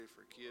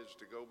kids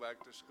to go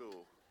back to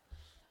school.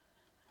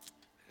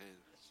 And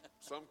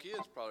some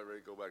kids probably ready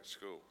to go back to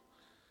school.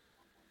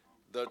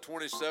 The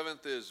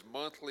 27th is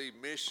monthly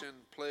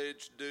mission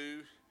pledge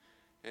due.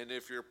 And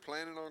if you're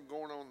planning on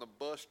going on the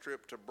bus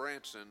trip to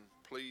Branson,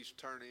 please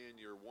turn in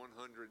your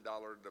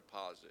 $100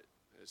 deposit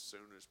as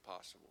soon as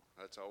possible.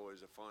 That's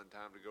always a fun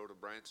time to go to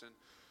Branson.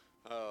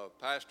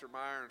 Pastor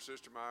Meyer and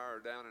Sister Meyer are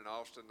down in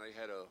Austin. They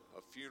had a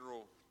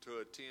funeral to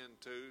attend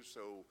to.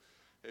 So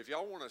if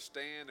y'all want to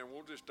stand, and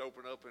we'll just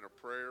open up in a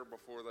prayer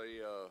before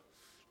they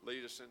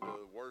lead us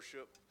into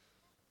worship.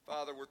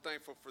 Father, we're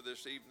thankful for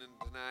this evening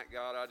tonight,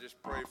 God. I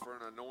just pray for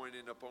an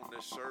anointing upon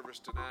this service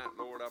tonight.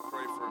 Lord, I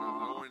pray for an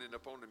anointing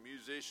upon the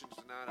musicians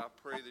tonight. I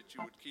pray that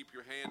you would keep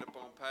your hand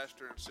upon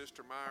Pastor and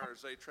Sister Meyer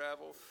as they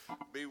travel.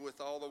 Be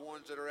with all the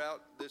ones that are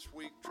out this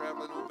week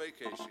traveling on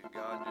vacation,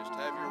 God. Just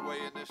have your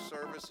way in this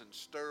service and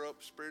stir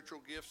up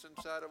spiritual gifts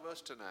inside of us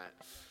tonight.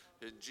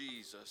 In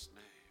Jesus'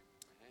 name.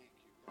 Thank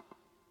you, God.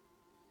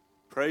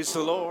 Praise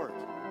the Lord.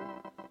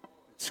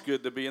 It's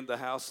good to be in the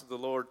house of the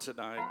Lord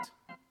tonight.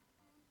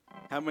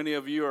 How many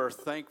of you are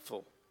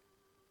thankful?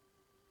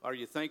 Are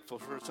you thankful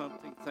for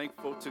something?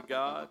 Thankful to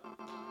God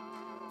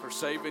for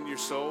saving your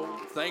soul?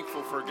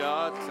 Thankful for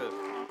God to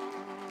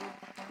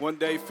one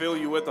day fill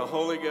you with the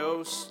Holy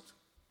Ghost?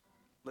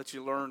 Let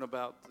you learn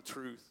about the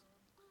truth.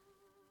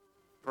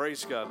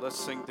 Praise God. Let's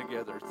sing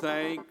together.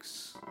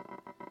 Thanks,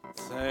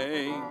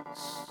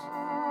 thanks.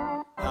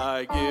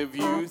 I give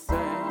you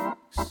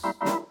thanks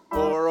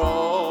for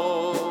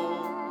all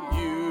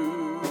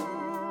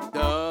you've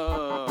done.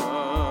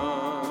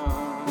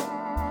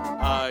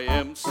 I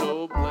am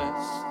so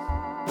blessed,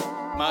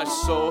 my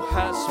soul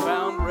has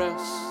found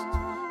rest.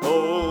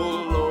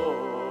 Oh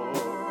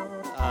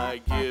Lord,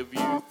 I give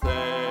you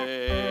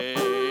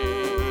thanks.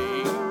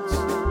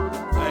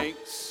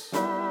 Thanks,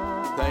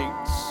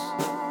 thanks,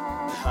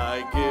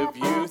 I give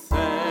you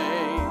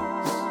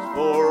thanks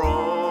for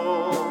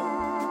all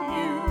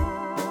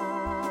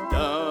you've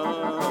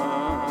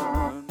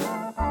done.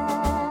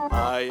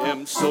 I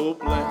am so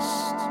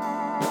blessed,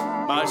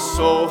 my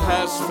soul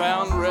has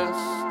found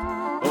rest.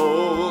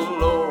 Oh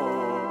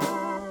Lord,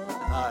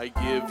 I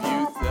give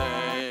you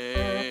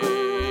thanks.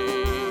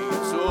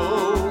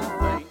 Oh,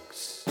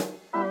 thanks,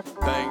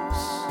 thanks.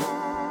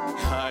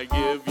 I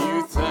give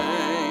you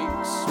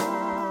thanks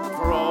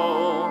for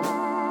all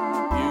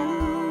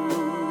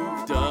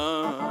you've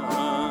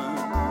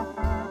done.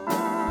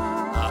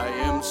 I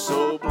am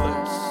so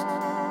blessed,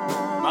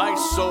 my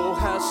soul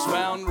has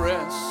found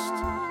rest.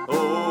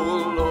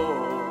 Oh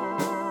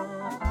Lord,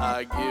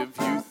 I give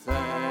you thanks.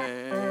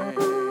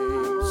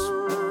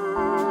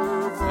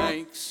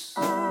 Thanks,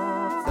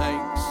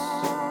 thanks,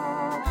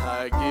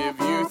 I give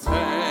you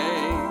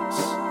thanks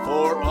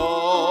for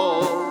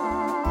all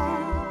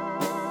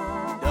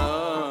you've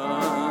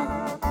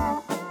done.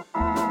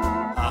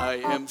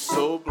 I am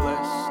so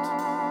blessed,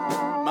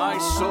 my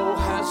soul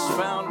has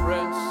found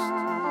rest.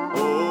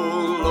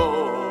 Oh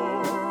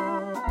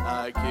Lord,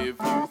 I give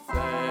you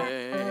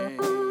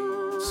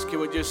thanks. Can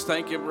we just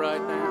thank him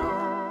right now?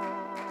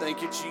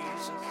 Thank you,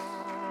 Jesus.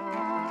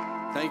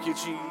 Thank you,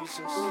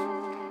 Jesus.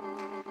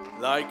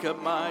 Like a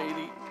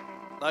mighty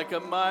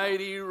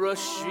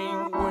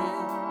rushing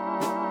wind,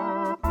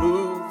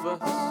 move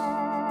us.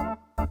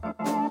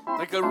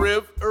 Like a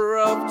river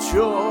of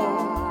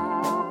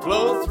joy,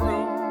 flow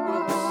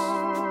through us.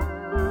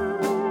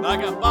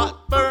 Like a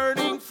hot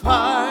burning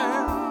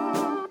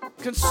fire,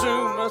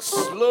 consume us,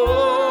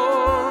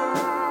 Lord.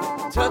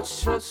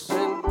 Touch us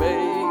and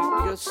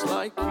make us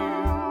like you.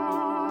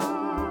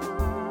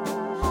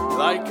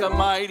 Like a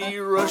mighty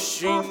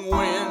rushing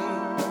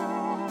wind,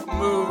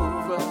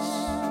 move us.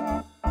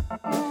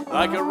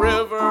 Like a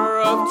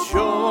river of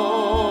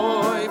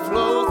joy,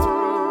 flow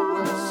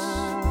through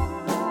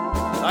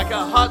us. Like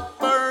a hot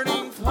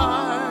burning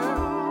fire,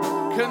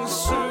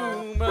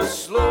 consume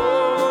us,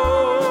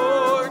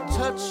 Lord.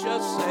 Touch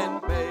us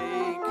and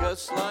make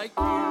us like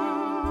you.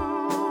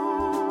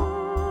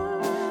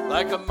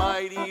 Like a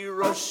mighty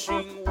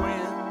rushing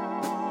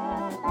wind,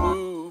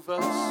 move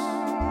us.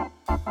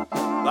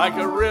 Like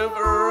a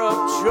river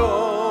of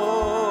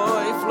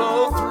joy,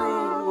 flow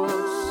through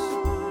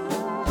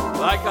us.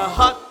 Like a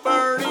hot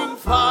burning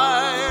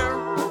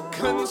fire,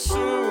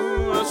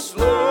 consume us,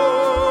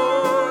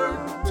 Lord.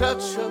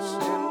 Touch us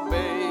and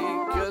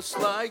make us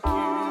like you.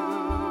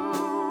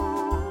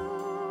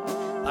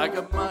 Like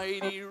a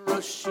mighty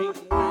rushing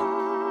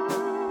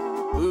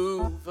wind,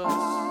 move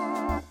us.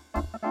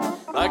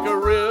 Like a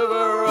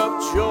river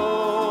of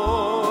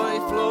joy,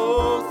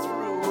 flow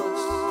through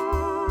us.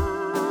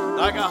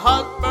 Like a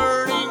hot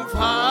burning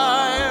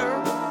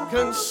fire,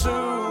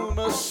 consume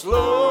us,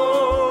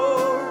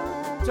 Lord.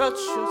 Touch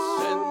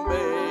us and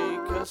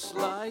make us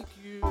like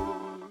you.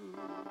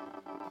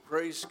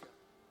 Praise God.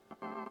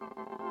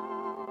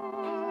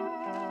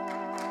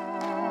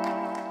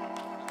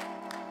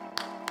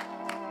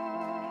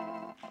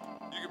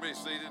 You can be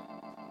seated.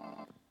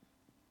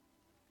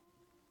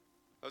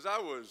 As I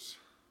was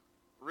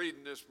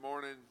reading this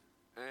morning,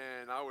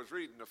 and I was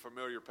reading a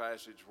familiar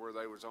passage where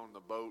they was on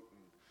the boat,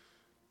 and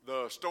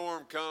the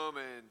storm come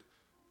and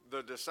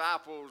the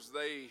disciples,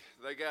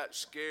 they got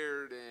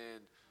scared,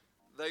 and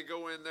they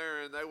go in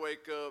there and they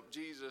wake up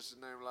Jesus,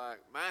 and they're like,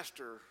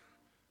 Master,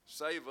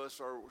 save us,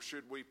 or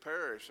should we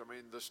perish? I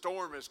mean, the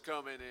storm is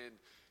coming,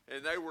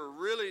 and they were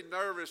really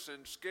nervous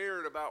and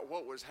scared about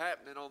what was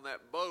happening on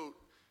that boat.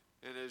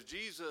 And as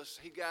Jesus,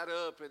 he got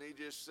up and he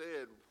just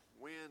said,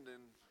 wind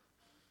and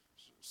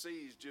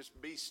seas, just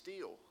be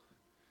still.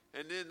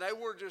 And then they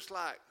were just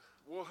like,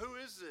 well, who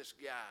is this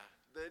guy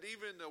that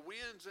even the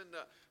winds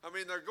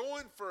and they're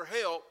going for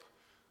help,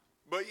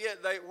 but yet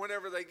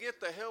whenever they get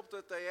the help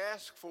that they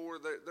ask for,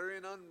 they're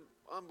in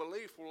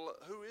unbelief. Well,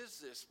 who is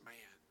this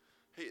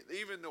man?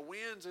 Even the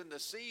winds and the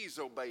seas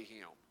obey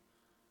him.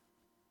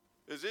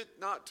 Is it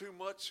not too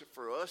much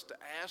for us to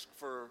ask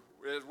for,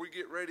 as we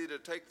get ready to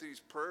take these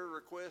prayer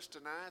requests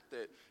tonight,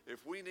 that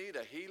if we need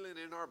a healing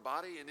in our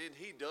body and then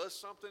he does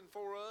something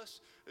for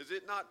us, is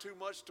it not too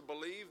much to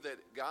believe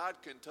that God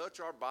can touch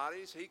our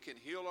bodies, he can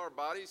heal our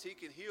bodies, he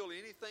can heal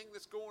anything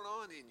that's going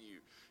on in you,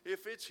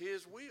 if it's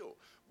his will?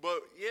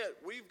 But yet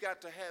we've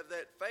got to have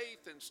that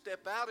faith and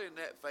step out in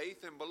that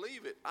faith and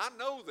believe it. I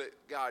know that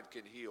God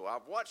can heal.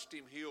 I've watched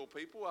him heal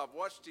people. I've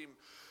watched him,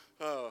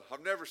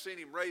 I've never seen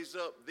him raise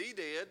up the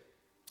dead.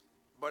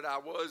 But I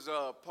was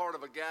part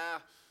of a guy,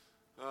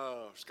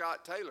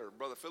 Scott Taylor,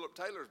 Brother Philip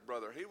Taylor's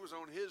brother. He was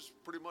on his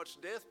pretty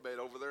much deathbed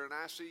over there in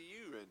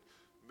ICU. And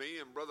me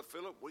and Brother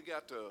Philip, we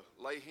got to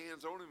lay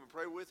hands on him and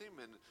pray with him.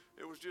 And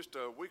it was just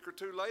a week or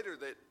two later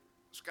that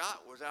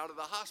Scott was out of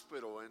the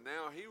hospital. And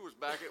now he was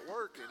back at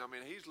work. And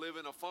he's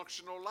living a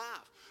functional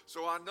life.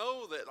 So I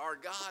know that our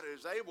God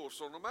is able.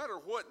 So no matter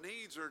what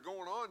needs are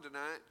going on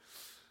tonight,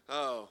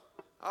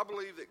 I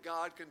believe that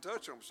God can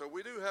touch them. So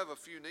we do have a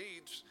few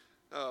needs.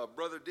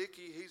 Brother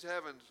Dickey, he's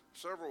having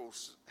several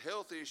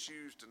health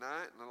issues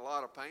tonight and a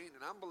lot of pain,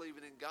 and I'm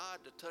believing in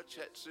God to touch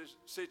that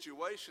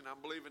situation.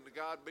 I'm believing to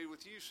God be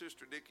with you,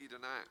 Sister Dickey,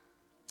 tonight.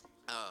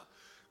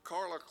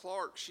 Carla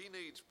Clark, she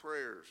needs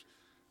prayers.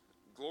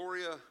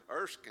 Gloria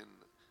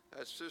Erskine,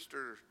 that's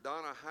Sister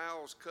Donna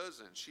Howell's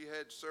cousin. She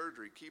had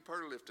surgery. Keep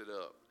her lifted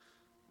up.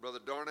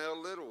 Brother Darnell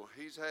Little,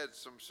 he's had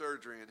some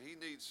surgery, and he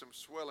needs some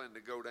swelling to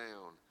go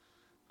down.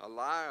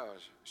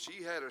 Elias,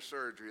 she had a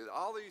surgery.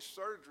 All these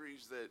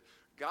surgeries that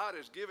God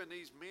has given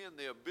these men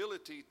the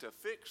ability to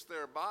fix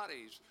their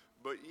bodies,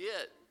 but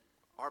yet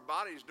our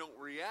bodies don't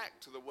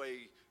react to the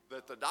way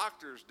that the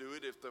doctors do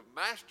it. If the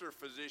master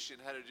physician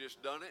had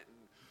just done it,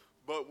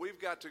 but we've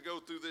got to go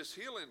through this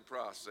healing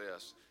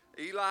process.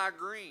 Eli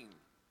Green,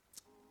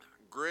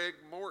 Greg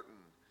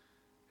Morton,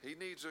 he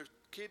needs a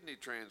kidney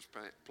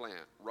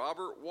transplant.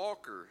 Robert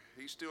Walker,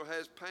 he still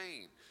has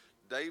pain.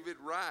 David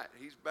Wright,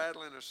 he's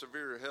battling a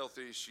severe health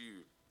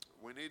issue.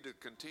 We need to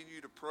continue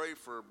to pray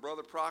for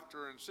Brother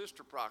Proctor and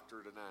Sister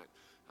Proctor tonight.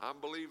 I'm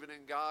believing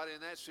in God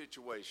in that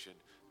situation.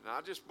 And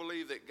I just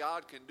believe that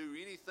God can do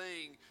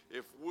anything.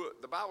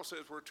 The Bible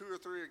says where 2 or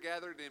 3 are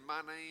gathered in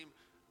my name,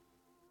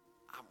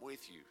 I'm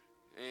with you.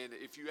 And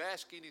if you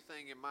ask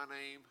anything in my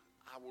name,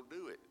 I will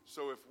do it.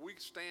 So if we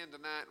stand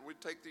tonight and we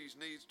take these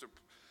needs to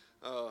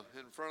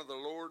in front of the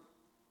Lord,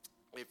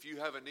 if you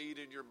have a need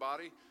in your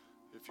body,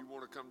 if you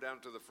want to come down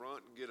to the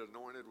front and get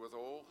anointed with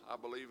oil, I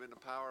believe in the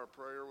power of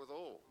prayer with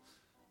oil.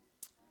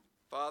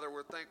 Father,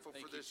 we're thankful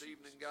for this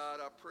evening,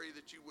 God. I pray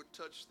that you would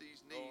touch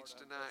these needs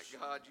tonight,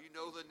 God. You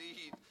know the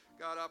need.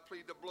 God, I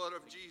plead the blood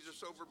of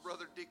Jesus over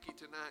Brother Dickey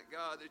tonight,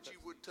 God, that you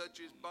would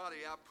touch his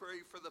body. I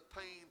pray for the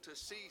pain to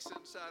cease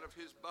inside of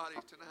his body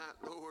tonight,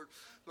 Lord.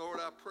 Lord,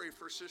 I pray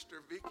for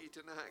Sister Vicky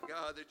tonight,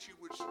 God, that you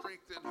would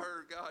strengthen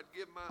her, God.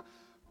 Give my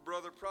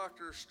Brother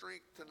Proctor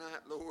strength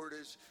tonight, Lord,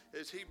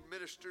 as he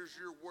ministers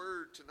your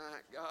word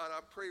tonight, God.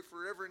 I pray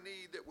for every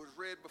need that was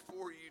read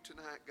before you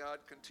tonight, God.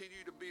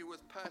 Continue to be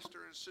with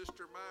Pastor and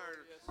Sister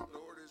Meyer,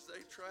 Lord, as they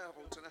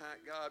travel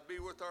tonight, God. Be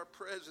with our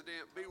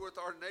president. Be with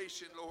our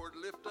nation, Lord.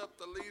 Lift up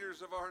the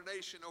leaders of our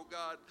nation, oh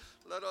God.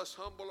 Let us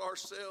humble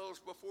ourselves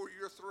before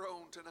your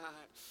throne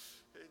tonight.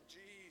 In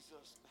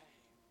Jesus' name.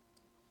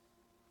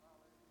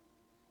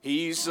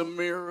 He's a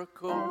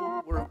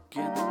miracle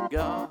working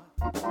God.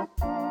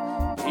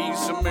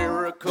 He's a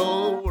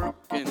miracle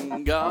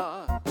working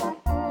God.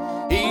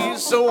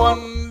 He's a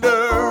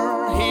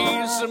wonder.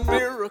 He's a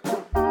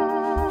miracle.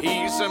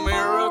 He's a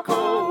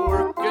miracle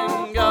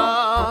working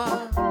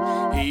God.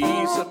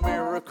 He's a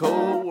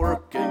miracle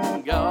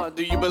working God.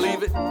 Do you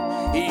believe it?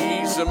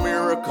 He's a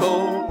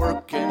miracle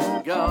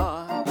working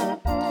God.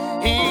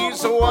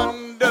 He's a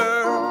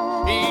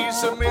wonder.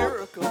 He's a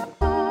miracle.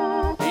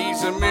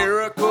 He's a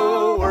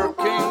miracle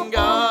working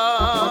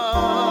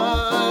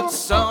God.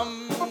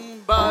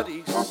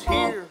 Somebody's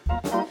here,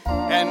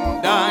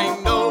 and I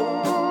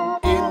know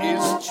it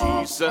is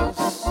Jesus.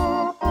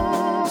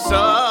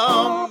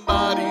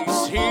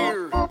 Somebody's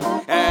here,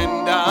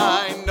 and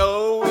I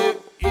know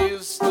it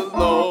is the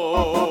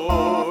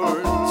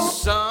Lord.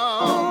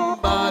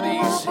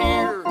 Somebody's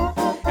here,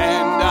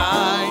 and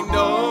I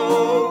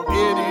know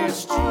it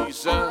is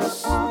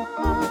Jesus.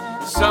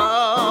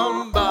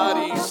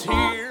 Somebody's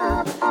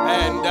here,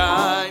 and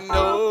I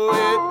know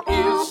it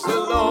is the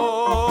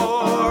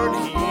Lord.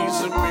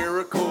 He's a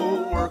miracle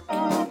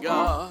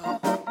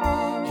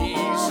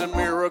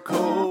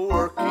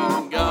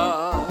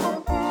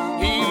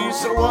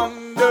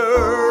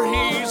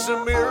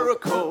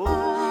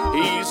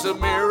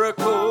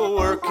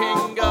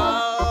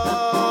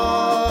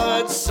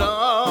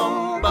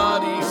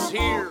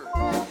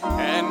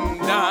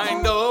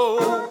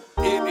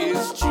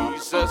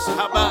Jesus.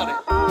 How about it?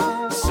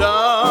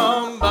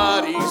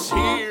 Somebody's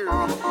here,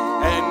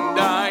 and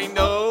I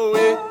know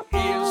it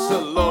is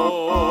the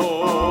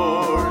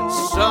Lord.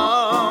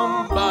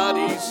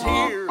 Somebody's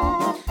here,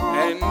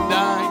 and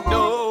I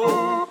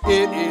know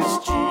it is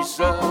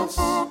Jesus.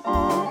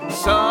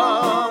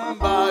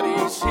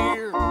 Somebody's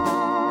here,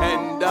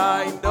 and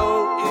I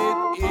know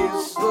it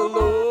is the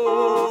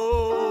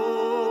Lord.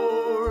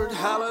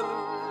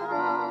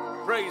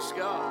 Hallelujah. Praise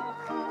God.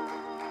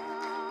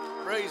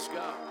 Praise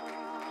God.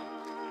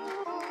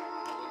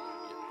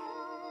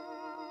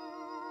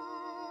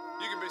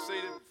 You can be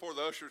seated before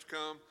the ushers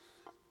come.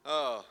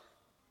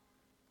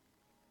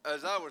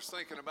 As I was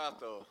thinking about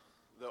the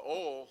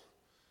oil,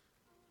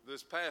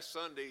 this past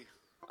Sunday,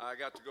 I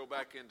got to go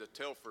back into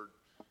Telford,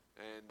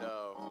 and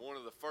one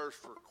of the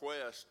first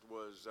requests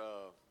was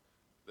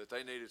that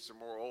they needed some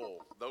more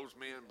oil. Those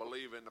men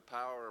believe in the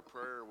power of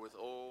prayer with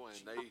oil, and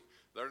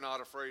they're not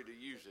afraid to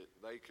use it.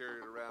 They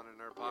carry it around in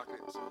their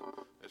pockets.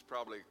 It's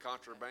probably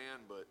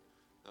contraband, but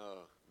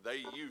they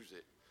use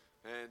it.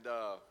 And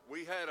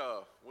we had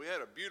a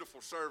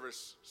beautiful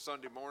service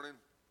Sunday morning.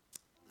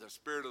 The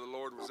Spirit of the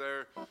Lord was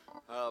there.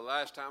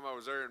 Last time I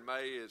was there in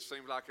May, it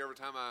seems like every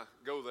time I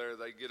go there,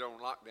 they get on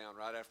lockdown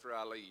right after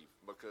I leave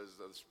because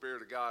the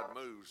Spirit of God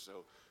moves.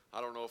 So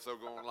I don't know if they'll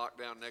go on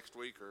lockdown next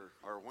week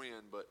or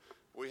when, but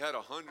we had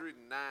 109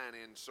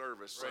 in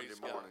service Sunday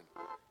morning.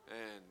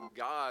 And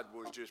God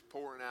was just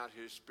pouring out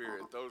His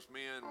Spirit. Those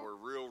men were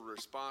real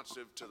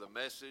responsive to the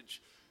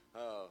message.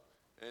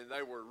 And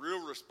they were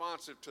real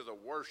responsive to the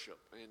worship.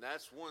 And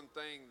that's one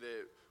thing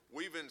that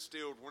we've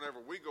instilled whenever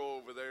we go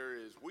over there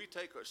is we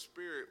take a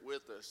spirit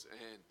with us.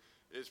 And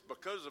it's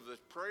because of the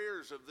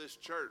prayers of this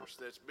church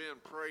that's been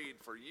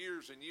prayed for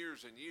years and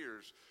years and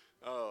years.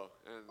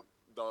 And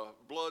the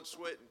blood,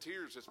 sweat, and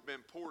tears that's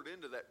been poured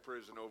into that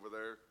prison over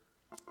there,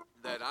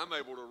 that I'm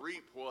able to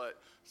reap what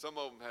some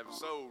of them have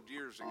sowed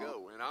years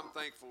ago. And I'm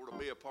thankful to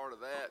be a part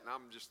of that. And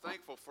I'm just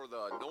thankful for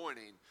the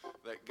anointing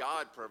that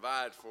God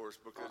provides for us,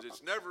 because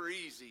it's never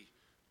easy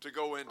to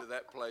go into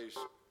that place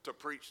to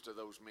preach to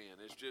those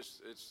men.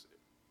 It's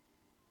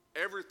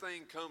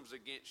everything comes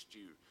against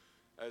you.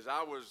 As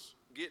I was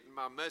getting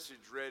my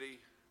message ready,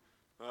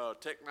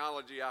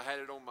 technology, I had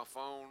it on my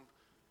phone,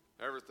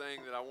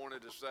 everything that I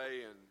wanted to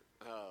say, and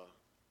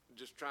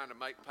just trying to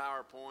make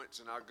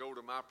PowerPoints, and I go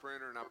to my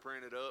printer and I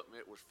print it up, and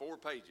it was 4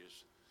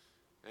 pages,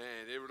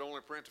 and it would only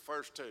print the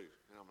first 2.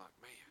 And I'm like,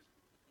 man,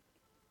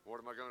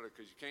 what am I going to do?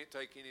 Because you can't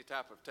take any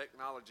type of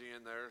technology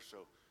in there.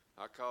 So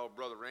I called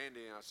Brother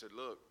Randy and I said,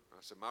 look,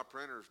 my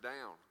printer's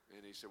down.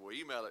 And he said, well,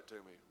 email it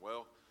to me.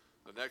 Well,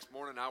 the next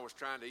morning I was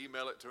trying to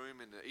email it to him,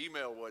 and the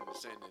email wasn't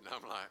sending.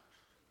 I'm like,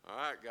 all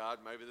right,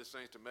 God, maybe this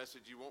ain't the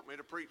message you want me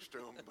to preach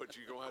to him, but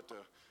you're going to have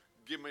to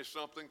give me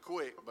something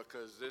quick,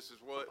 because this is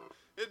what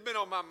it's been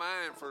on my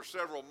mind for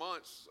several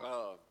months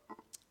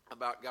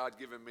about God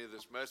giving me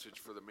this message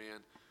for the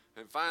men.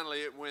 And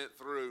finally it went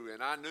through,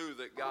 and I knew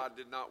that God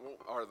did not want,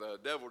 or the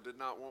devil did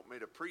not want me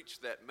to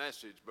preach that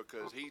message,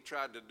 because he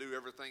tried to do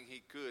everything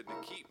he could to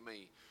keep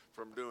me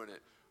from doing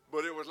it.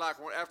 But it was like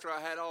after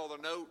I had all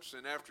the notes,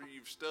 and after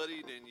you've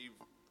studied and you've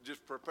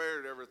just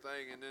prepared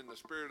everything, and then the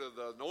Spirit of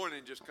the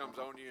anointing just comes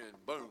on you,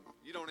 and boom,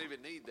 you don't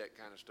even need that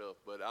kind of stuff.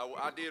 But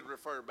I did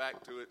refer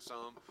back to it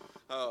some.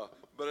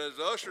 But as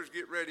the ushers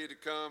get ready to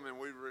come and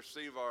we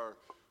receive our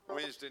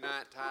Wednesday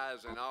night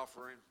tithes and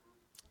offering,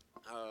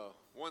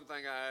 one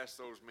thing I asked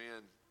those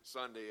men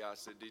Sunday, I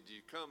said, did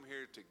you come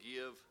here to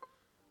give,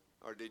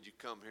 or did you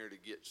come here to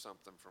get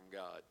something from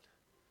God?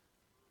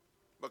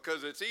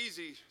 Because it's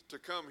easy to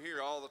come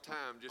here all the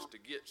time just to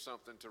get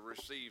something, to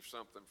receive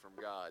something from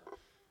God.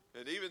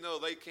 And even though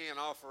they can't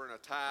offer in a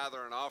tithe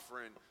or an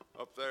offering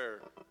up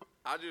there,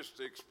 I just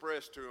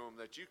expressed to them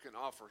that you can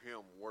offer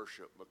Him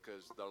worship,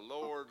 because the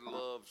Lord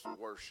loves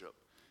worship.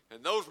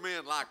 And those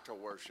men like to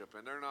worship,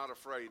 and they're not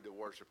afraid to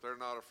worship. They're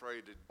not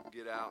afraid to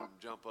get out and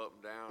jump up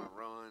and down and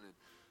run. And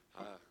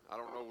I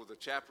don't know, the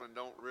chaplain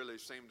don't really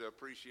seem to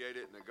appreciate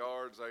it, and the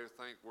guards, they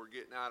think we're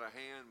getting out of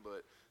hand,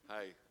 but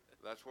hey,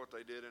 that's what they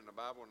did in the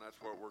Bible, and that's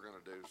what we're going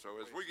to do. So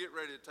as we get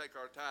ready to take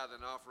our tithe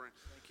and offering,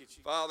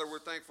 Father,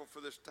 we're thankful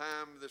for this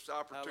time, this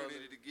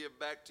opportunity to give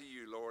back to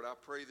you, Lord. I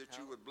pray that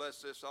you would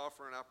bless this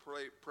offering. I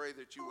pray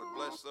that you would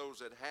bless those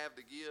that have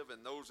to give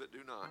and those that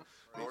do not.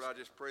 Lord, I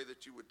just pray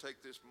that you would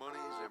take this money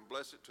and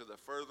bless it to the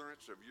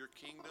furtherance of your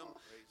kingdom,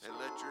 and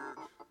let your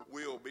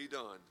will be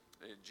done.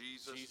 In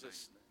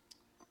Jesus' name.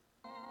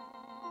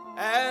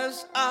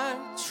 As I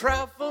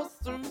travel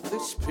through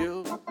this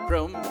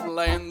pilgrim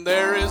land,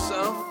 there is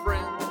a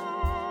friend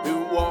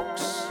who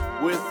walks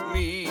with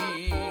me.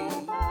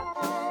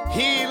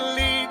 He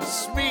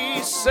leads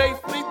me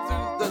safely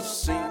through the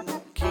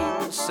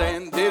sinking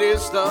sand. It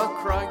is the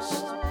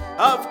Christ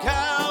of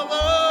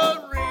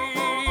Calvary.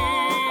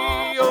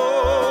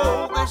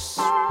 Oh, this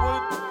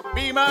would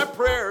be my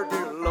prayer,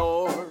 dear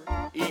Lord,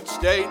 each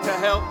day to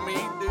help me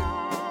do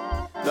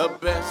the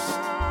best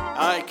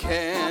I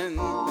can.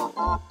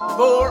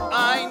 For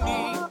I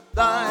need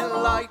thy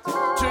light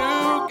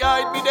to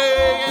guide me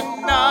day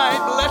and night.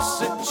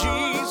 Blessed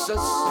Jesus,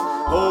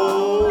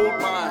 hold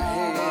my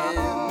hand.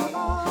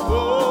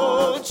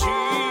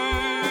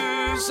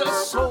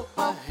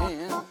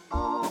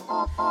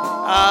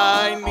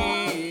 I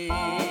need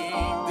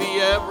thee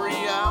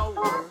every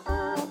hour.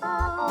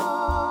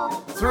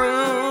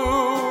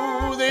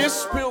 Through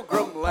this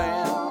pilgrim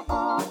land,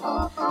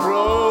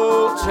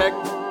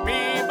 protect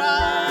me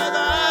by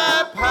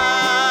thy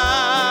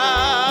power,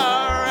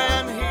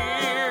 and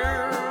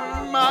hear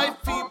my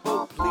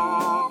feeble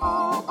plea.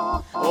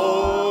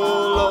 Oh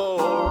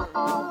Lord,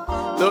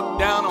 look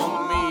down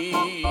on me.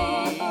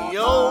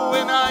 Oh,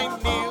 when I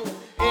kneel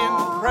in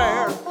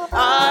prayer,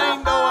 I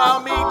know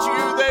I'll meet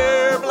you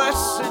there.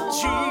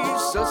 Blessed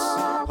Jesus,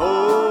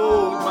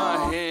 hold my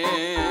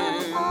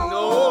hand.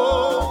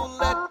 Oh,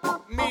 let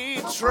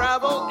me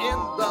travel in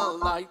the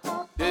light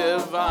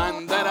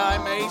divine, that I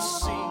may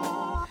see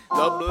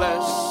the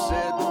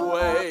blessed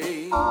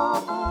way,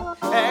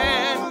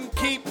 and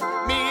keep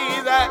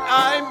me that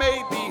I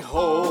may be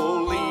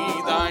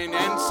wholly thine,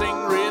 and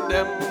sing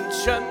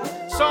redemption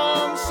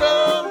songs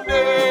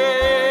someday.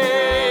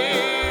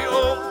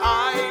 Oh,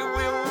 I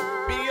will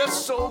be a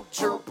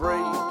soldier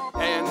brave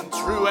and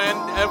true,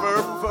 and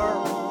ever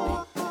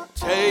firmly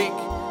take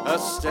a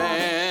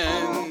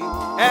stand.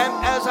 And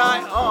as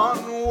I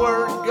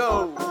onward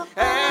go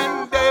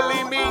and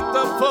daily meet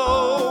the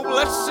foe,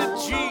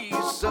 blessed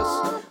Jesus,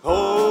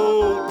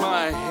 hold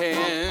my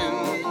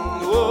hand.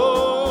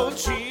 Oh,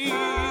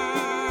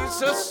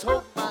 Jesus,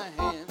 hold my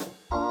hand.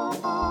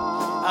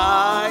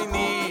 I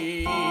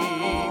need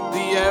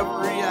thee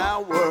every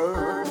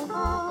hour.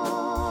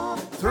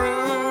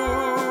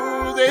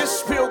 Through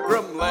this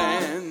pilgrim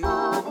land,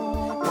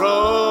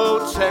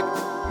 protect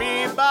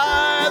me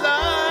by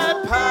thy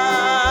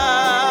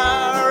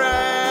power,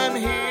 and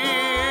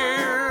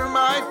hear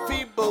my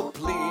feeble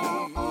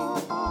plea.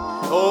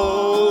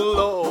 Oh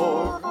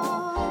Lord,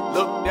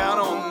 look down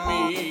on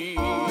me.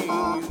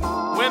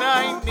 When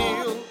I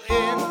kneel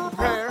in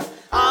prayer,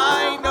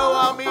 I know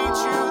I'll meet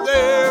you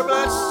there.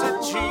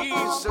 Blessed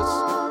Jesus,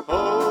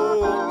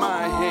 hold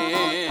my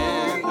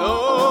hand.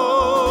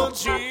 Oh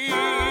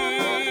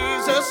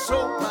Jesus,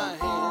 hold my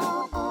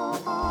hand.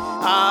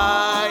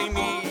 I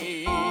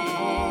need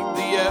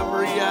thee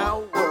every hour.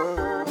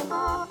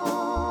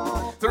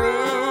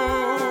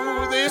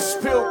 Through this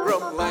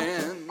pilgrim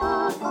land,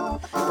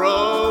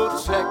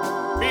 protect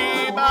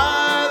me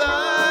by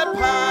thy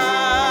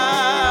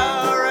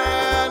power,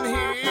 and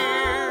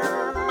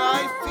hear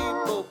my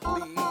feeble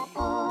plea.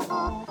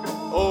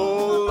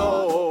 Oh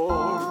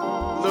Lord,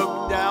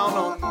 look down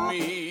on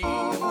me.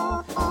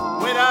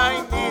 When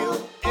I kneel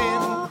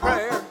in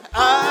prayer,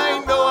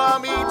 I know I'll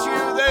meet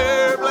you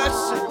there.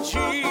 Blessed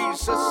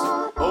Jesus,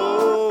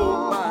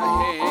 hold my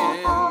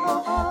hand.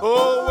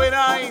 Oh, when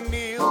I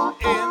kneel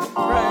in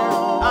prayer,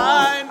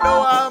 I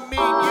know I'll meet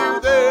you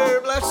there.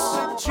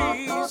 Blessed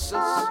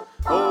Jesus,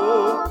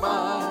 hold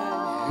my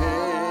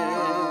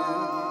hand.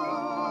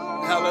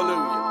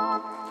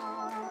 Hallelujah.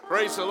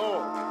 Praise the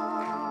Lord.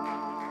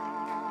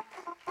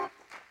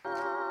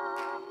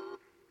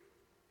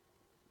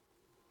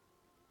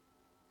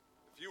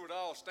 If you would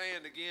all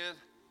stand again.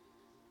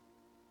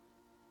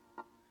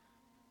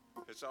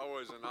 It's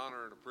always an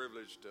honor and a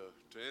privilege to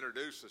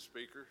introduce a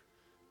speaker,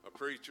 a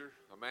preacher,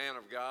 a man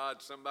of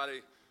God,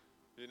 somebody,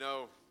 you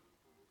know,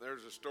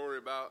 there's a story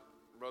about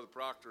Brother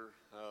Proctor.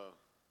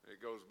 It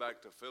goes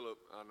back to Philip.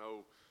 I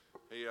know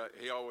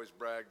he always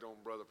bragged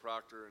on Brother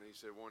Proctor, and he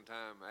said one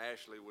time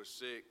Ashley was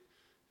sick,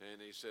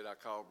 and he said, I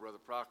called Brother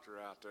Proctor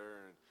out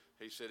there, and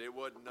he said it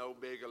wasn't no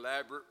big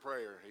elaborate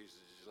prayer. He's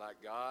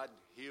like, God,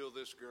 heal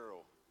this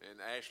girl. And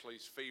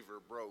Ashley's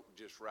fever broke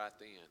just right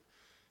then.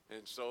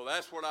 And so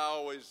that's what I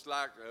always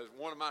like as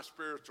one of my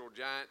spiritual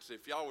giants.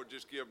 If y'all would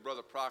just give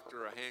Brother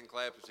Proctor a hand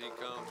clap as he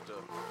comes to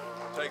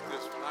take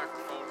this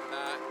microphone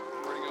tonight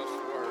and bring us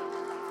the word.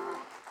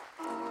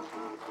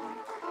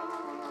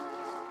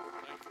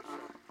 Thank you, sir.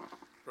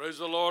 Praise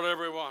the Lord,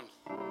 everyone.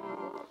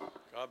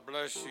 God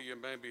bless you. You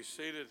may be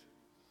seated.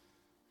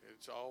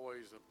 It's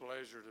always a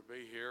pleasure to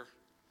be here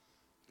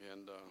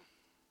and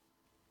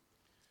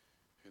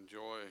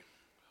enjoy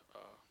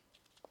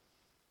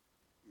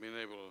being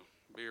able to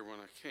be here when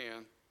I can.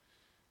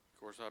 Of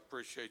course, I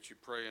appreciate you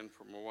praying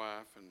for my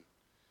wife, and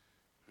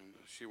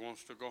she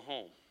wants to go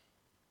home.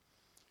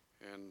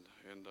 And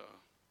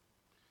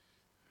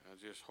I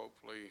just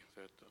hopefully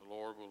that the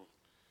Lord will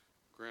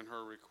grant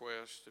her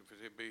request if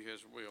it be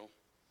His will.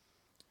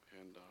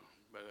 And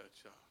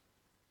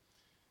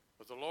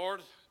but the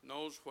Lord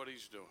knows what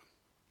He's doing.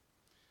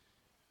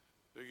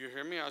 Do you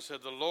hear me? I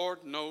said the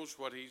Lord knows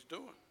what He's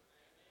doing.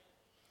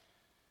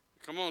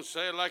 Come on,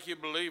 say it like you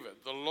believe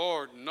it. The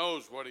Lord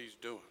knows what He's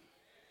doing.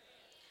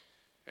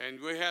 And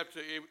we have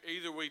to,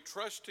 either we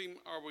trust Him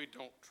or we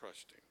don't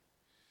trust Him.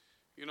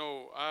 You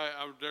know,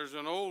 there's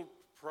an old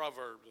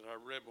proverb that I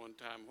read one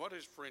time. What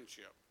is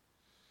friendship?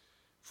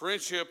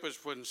 Friendship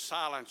is when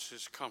silence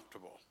is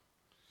comfortable.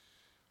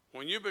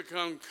 When you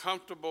become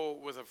comfortable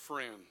with a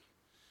friend,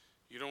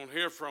 you don't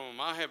hear from them.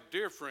 I have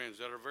dear friends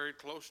that are very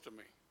close to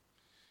me.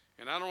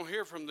 And I don't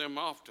hear from them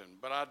often,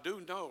 but I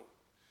do know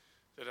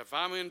that if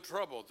I'm in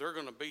trouble, they're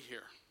going to be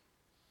here.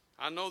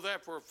 I know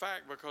that for a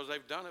fact because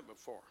they've done it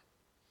before.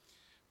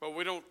 But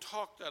we don't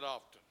talk that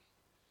often.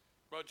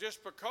 But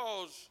just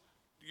because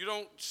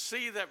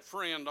see that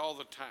friend all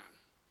the time.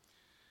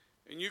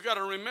 And you got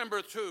to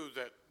remember too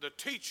that the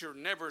teacher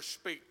never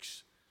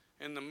speaks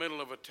in the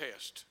middle of a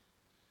test.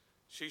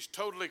 She's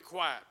totally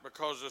quiet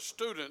because the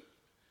student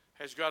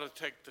has got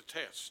to take the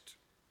test.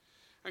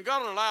 And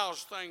God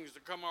allows things to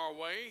come our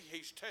way.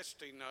 He's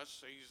testing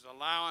us. He's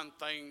allowing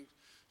things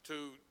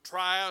to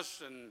try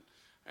us,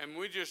 and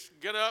we just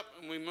get up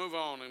and we move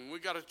on. And we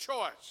got a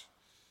choice.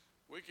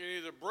 We can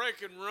either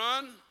break and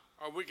run,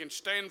 or we can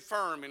stand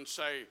firm and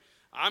say,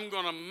 I'm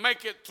going to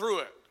make it through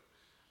it.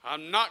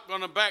 I'm not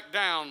going to back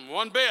down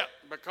one bit,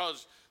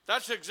 because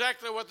that's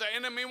exactly what the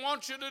enemy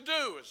wants you to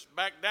do, is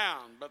back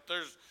down. But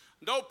there's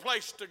no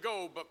place to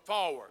go but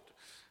forward.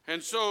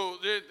 And so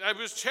it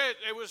was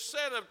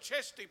said of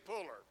Chesty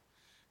Puller.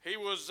 He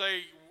was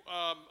the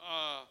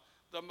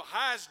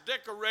highest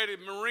decorated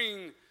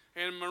Marine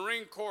in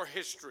Marine Corps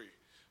history.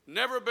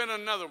 Never been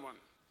another one.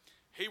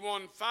 He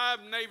won 5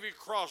 Navy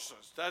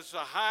Crosses. That's the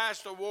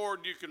highest award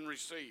you can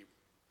receive.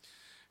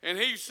 And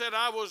he said,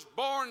 I was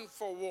born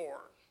for war.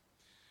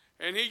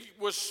 And he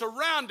was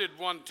surrounded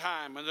one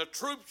time, and the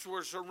troops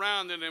were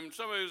surrounding him.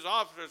 Some of his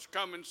officers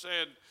come and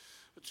said,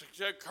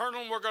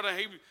 Colonel,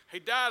 he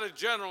died a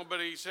general, but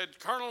he said,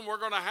 Colonel, we're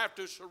going to have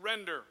to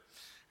surrender.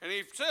 And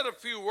he said a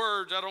few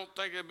words I don't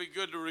think it'd be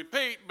good to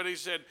repeat, but he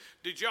said,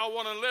 did y'all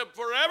want to live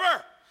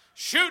forever?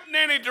 Shoot in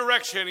any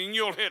direction and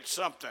you'll hit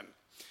something.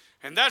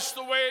 And that's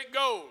the way it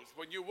goes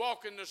when you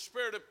walk in the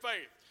spirit of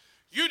faith.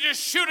 You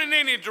just shoot in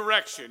any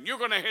direction, you're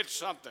going to hit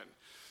something.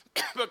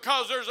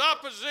 Because there's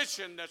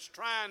opposition that's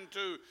trying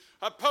to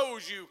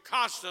oppose you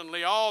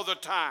constantly all the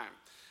time.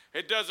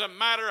 It doesn't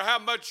matter how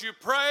much you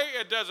pray.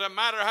 It doesn't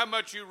matter how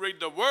much you read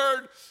the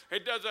Word.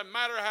 It doesn't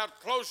matter how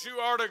close you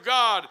are to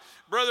God.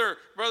 Brother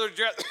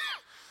Jeff,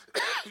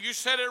 you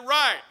said it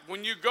right.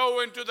 When you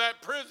go into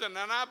that prison,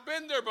 and I've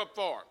been there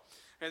before,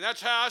 and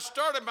that's how I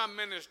started my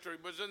ministry,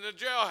 was in the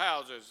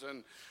jailhouses.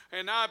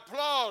 And I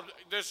applaud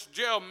this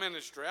jail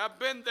ministry. I've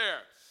been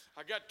there.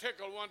 I got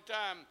tickled one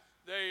time.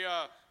 They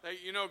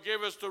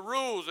give us the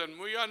rules, and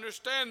we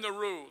understand the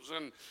rules.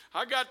 And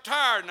I got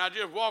tired, and I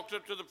just walked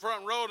up to the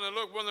front row, and I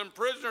looked at one of them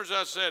prisoners.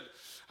 I said,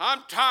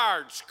 I'm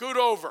tired. Scoot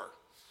over.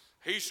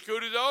 He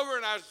scooted over,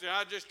 and I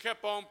just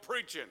kept on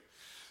preaching.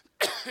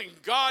 And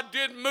God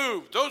did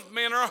move. Those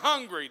men are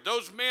hungry.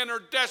 Those men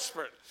are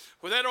desperate.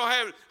 When they don't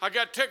have, I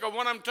got tickled.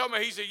 One of them told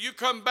me, he said, you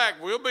come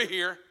back. We'll be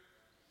here.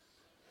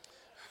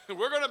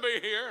 We're going to be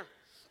here.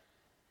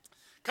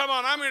 Come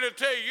on, I'm here to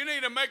tell you, you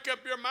need to make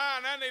up your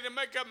mind. I need to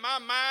make up my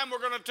mind. We're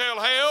going to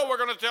tell hell. We're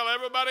going to tell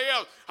everybody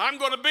else. I'm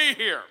going to be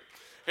here.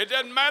 It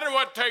doesn't matter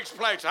what takes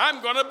place.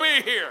 I'm going to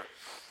be here.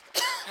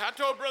 I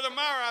told Brother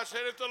Meyer, I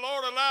said, if the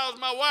Lord allows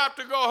my wife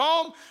to go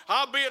home,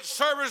 I'll be at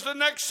service the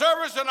next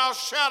service, and I'll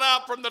shout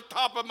out from the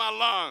top of my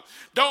lungs.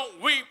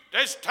 Don't weep.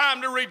 It's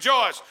time to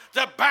rejoice.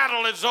 The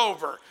battle is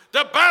over.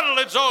 The battle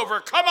is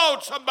over. Come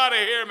on, somebody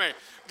hear me.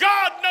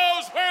 God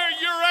knows where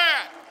you're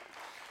at.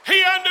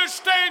 He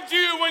understands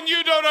you when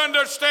you don't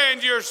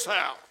understand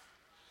yourself.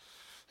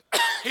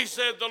 He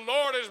said, the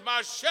Lord is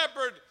my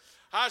shepherd,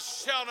 I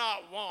shall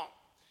not want.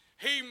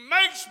 He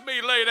makes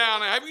me lay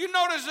down. Have you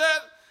noticed that?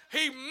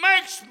 He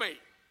makes me.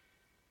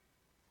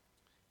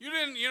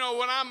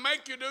 When I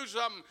make you do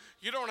something,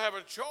 you don't have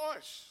a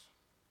choice.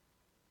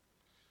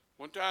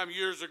 One time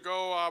years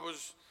ago, I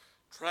was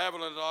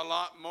traveling a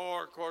lot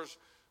more. Of course,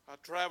 I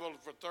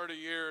traveled for 30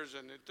 years,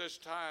 and at this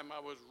time, I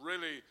was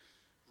really,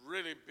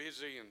 really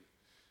busy,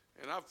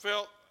 and I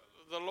felt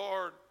the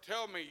Lord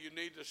tell me you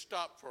need to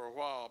stop for a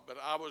while. But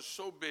I was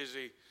so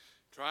busy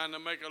trying to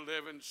make a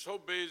living, so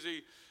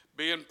busy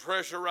being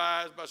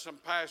pressurized by some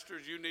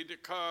pastors. You need to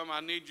come.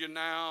 I need you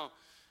now.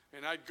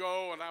 And I'd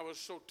go, and I was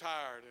so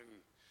tired. And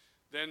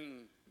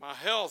then my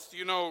health,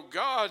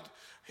 God,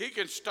 He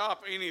can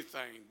stop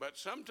anything. But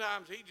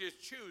sometimes He just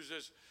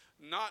chooses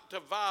not to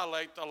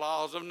violate the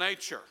laws of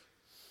nature.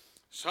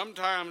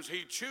 Sometimes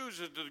He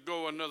chooses to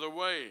go another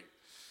way.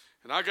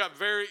 And I got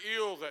very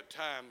ill that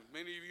time.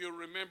 Many of you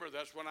remember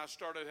that's when I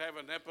started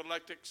having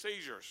epileptic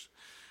seizures.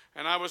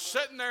 And I was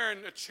sitting there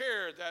in the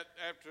chair that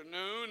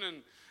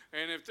afternoon,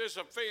 and if this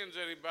offends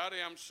anybody,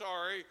 I'm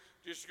sorry.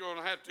 Just going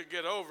to have to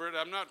get over it.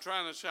 I'm not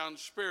trying to sound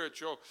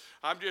spiritual.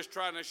 I'm just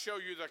trying to show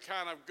you the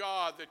kind of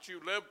God that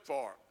you live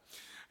for.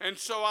 And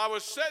so I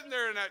was sitting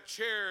there in that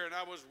chair, and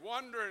I was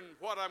wondering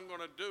what I'm going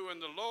to do. And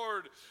the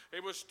Lord,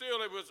 it was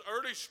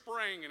early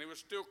spring, and it was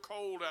still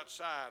cold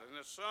outside. And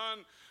the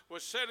sun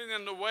was setting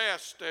in the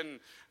west, and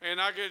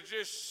I could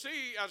just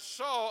see, I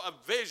saw a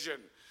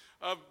vision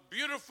of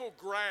beautiful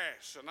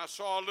grass, and I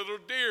saw a little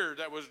deer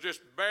that was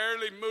just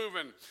barely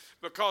moving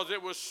because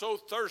it was so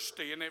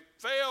thirsty, and it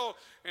fell,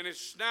 and his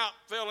snout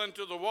fell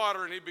into the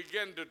water, and he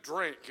began to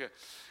drink.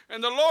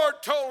 And the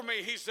Lord told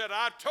me, He said,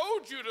 I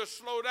told you to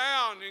slow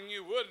down, and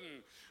you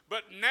wouldn't,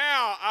 But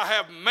now I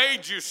have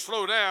made you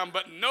slow down,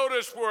 but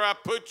notice where I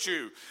put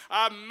you.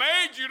 I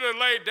made you to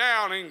lay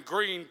down in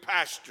green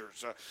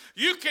pastures.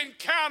 You can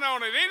count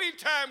on it.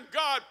 Anytime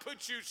God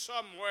puts you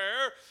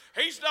somewhere,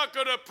 He's not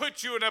going to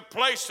put you in a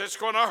place that's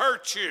going to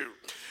hurt you.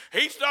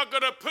 He's not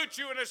going to put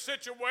you in a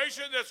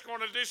situation that's going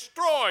to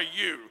destroy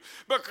you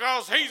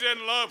because He's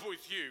in love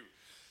with you.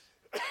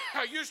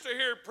 I used to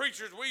hear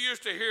preachers, we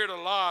used to hear it a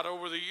lot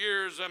over the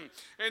years, and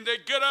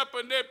they'd get up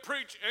and they'd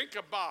preach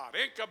Ichabod.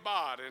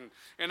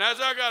 And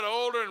as I got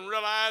older and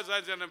realized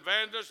as an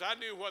evangelist, I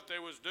knew what they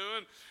was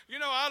doing. You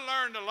know, I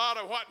learned a lot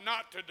of what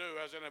not to do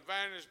as an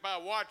evangelist by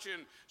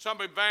watching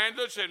some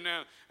evangelists and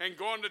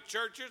going to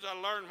churches. I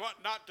learned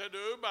what not to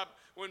do by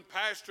when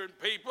pastoring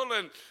people.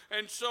 And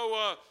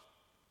so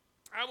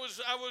I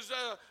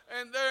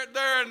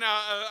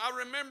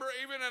remember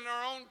even in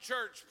our own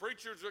church,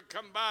 preachers would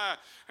come by,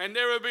 and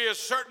there would be a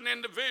certain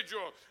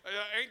individual,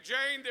 Aunt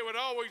Jane, they would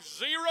always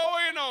zero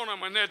in on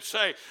them, and they'd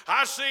say,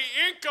 I see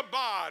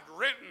Ichabod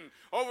written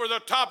over the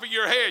top of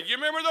your head. You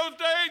remember those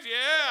days?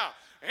 Yeah.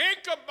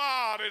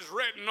 Ichabod is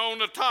written on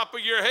the top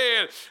of your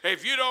head.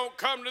 If you don't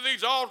come to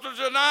these altars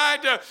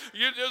tonight, the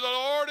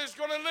Lord is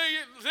going to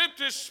lift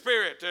His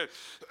Spirit, and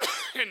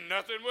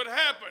nothing would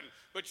happen.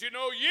 But you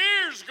know,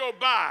 years go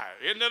by.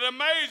 Isn't it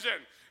amazing?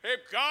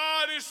 If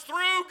God is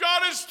through,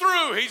 God is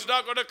through. He's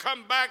not going to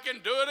come back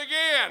and do it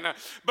again.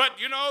 But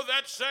you know,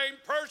 that same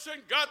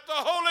person got the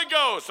Holy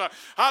Ghost.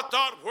 I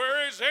thought,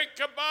 where is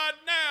Ichabod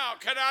now?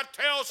 Can I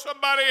tell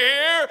somebody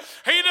here?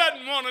 He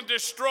doesn't want to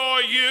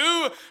destroy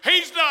you.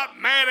 He's not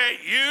mad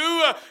at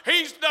you.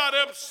 He's not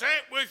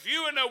upset with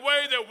you in the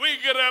way that we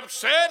get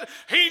upset.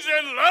 He's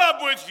in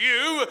love with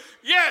you.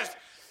 Yes.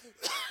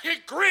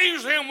 It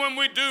grieves Him when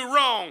we do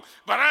wrong.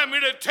 But I'm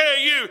here to tell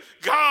you,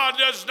 God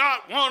does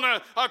not want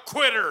a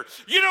quitter.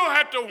 You don't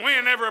have to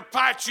win every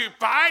fight you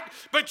fight,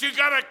 but you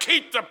got to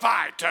keep the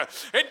fight.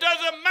 It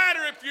doesn't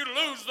matter if you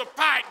lose the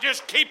fight,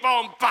 just keep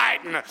on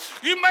fighting.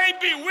 You may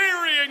be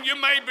weary and you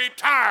may be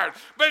tired,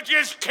 but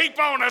just keep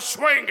on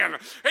a-swinging.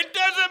 It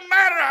doesn't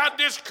matter how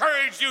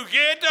discouraged you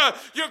get.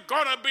 You're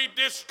going to be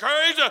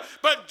discouraged,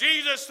 but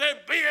Jesus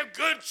said, be of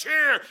good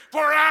cheer,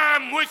 for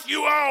I'm with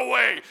you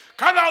always.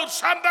 Come on,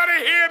 somebody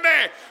hear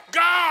me.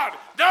 God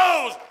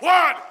knows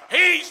what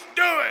He's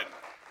doing.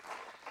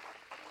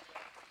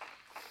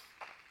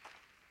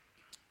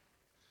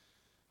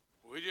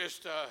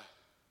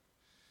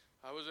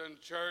 I was in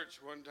church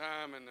one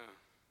time, and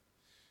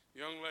a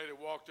young lady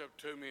walked up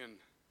to me, and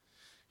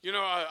you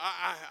know, I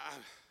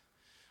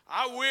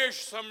wish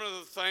some of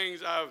the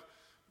things I've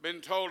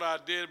been told I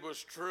did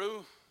was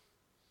true.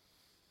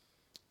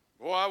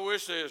 Boy, I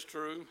wish they was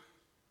true.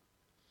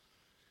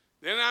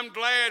 Then I'm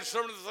glad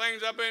some of the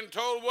things I've been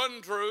told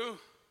wasn't true.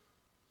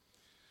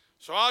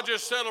 So I'll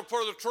just settle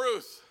for the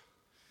truth.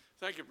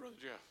 Thank you, Brother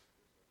Jeff.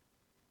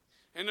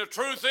 And the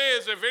truth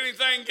is, if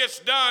anything gets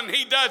done,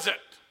 He does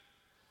it.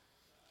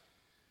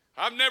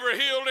 I've never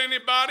healed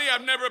anybody.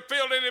 I've never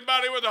filled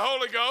anybody with the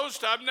Holy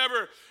Ghost. I've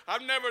never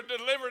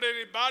delivered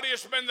anybody.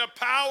 It's been the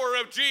power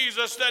of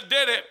Jesus that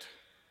did it.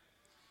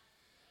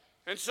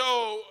 And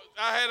so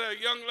I had a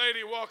young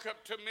lady walk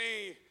up to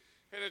me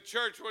in a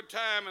church one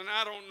time, and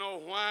I don't know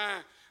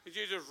why. And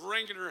she just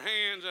wringing her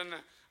hands, and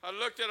I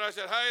looked at her. I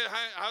said, "Hey,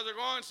 how's it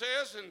going,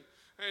 sis?" And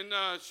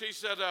she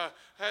said,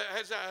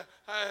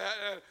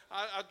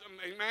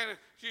 man,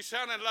 she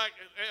sounded like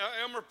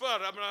Elmer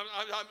Fudd.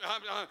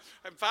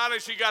 And finally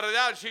she got it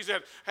out, and she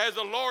said, has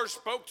the Lord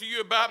spoke to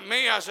you about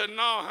me? I said,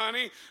 no,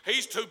 honey.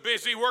 He's too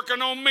busy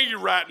working on me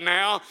right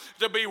now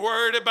to be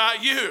worried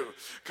about you.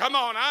 Come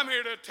on, I'm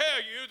here to tell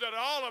you that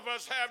all of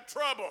us have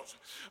troubles.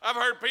 I've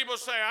heard people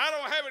say, I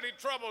don't have any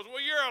troubles.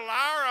 Well, you're a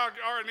liar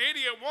or an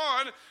idiot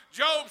one.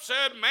 Job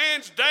said,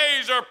 man's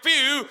days are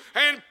few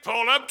and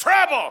full of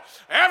trouble.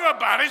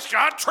 Everybody's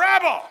got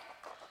trouble.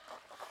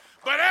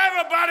 But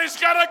everybody's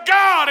got a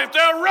God if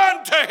they'll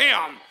run to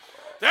Him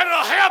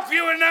that'll help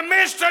you in the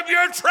midst of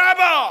your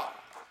trouble.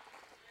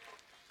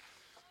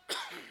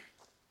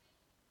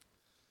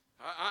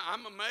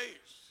 I'm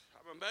amazed.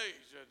 I'm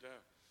amazed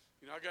that,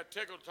 I got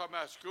tickled talking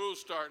about school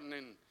starting,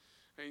 and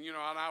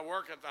I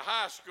work at the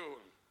high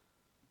school.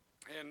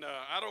 And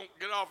I don't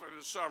get off in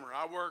the summer.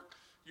 I work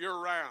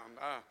year-round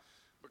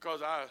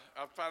because I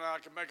found out I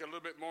could make a little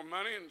bit more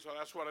money, and so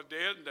that's what I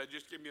did. And they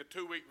just give me a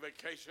 2-week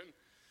vacation.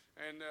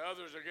 And the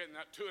others are getting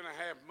that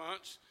 2.5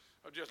 months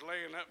of just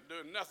laying up and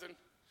doing nothing.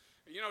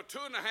 And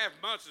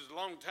 2.5 months is a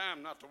long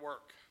time not to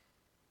work.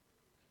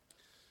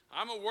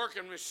 I'm a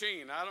working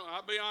machine.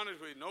 I'll be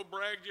honest with you, no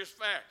brag, just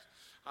facts.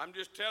 I'm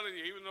just telling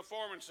you, even the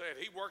foreman said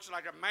he works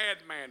like a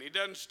madman. He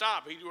doesn't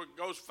stop. He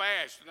goes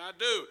fast, and I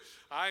do.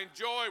 I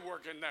enjoy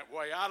working that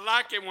way. I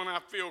like it when I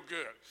feel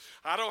good.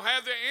 I don't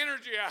have the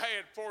energy I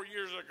had 4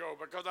 years ago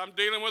because I'm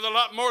dealing with a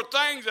lot more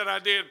things than I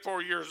did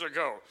 4 years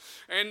ago.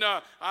 And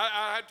the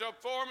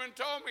foreman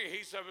told me,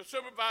 he said, the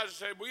supervisor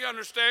said, we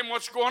understand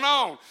what's going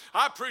on.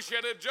 I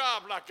appreciate a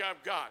job like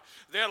I've got.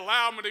 They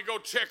allow me to go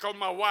check on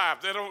my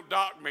wife. They don't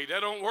dock me. They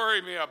don't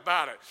worry me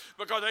about it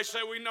because they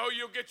say, we know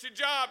you'll get your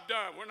job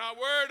done. We're not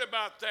worried worried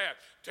about that.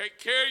 Take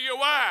care of your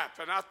wife,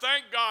 and I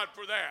thank God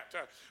for that.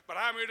 But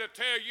I'm here to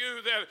tell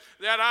you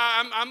that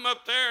I'm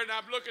up there, and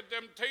I look at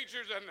them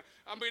teachers, and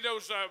I mean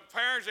those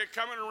parents that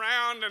coming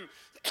around, and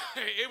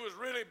it was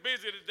really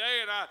busy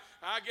today, and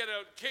I get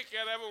a kick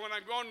out of it when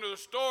I go into the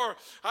store.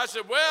 I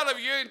said, well, have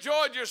you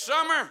enjoyed your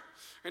summer?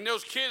 And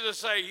those kids will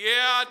say,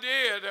 yeah, I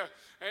did.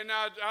 And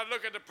I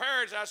look at the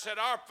parents, I said,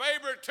 our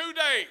favorite 2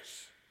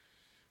 days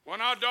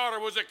when our daughter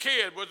was a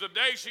kid was the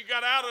day she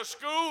got out of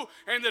school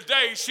and the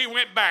day she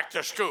went back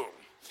to school.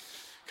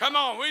 Come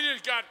on, we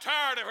just got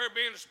tired of her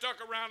being stuck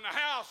around the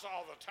house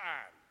all the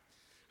time.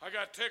 I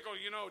got tickled,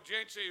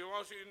 Jency,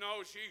 wants you to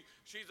know,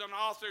 she's an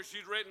author.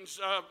 She's written,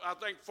 I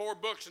think, 4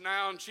 books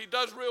now, and she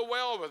does real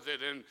well with it.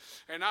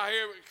 And I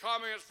hear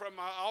comments from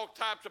all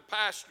types of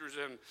pastors,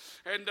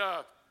 and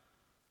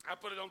I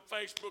put it on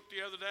Facebook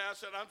the other day. I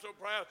said, I'm so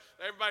proud.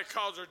 Everybody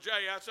calls her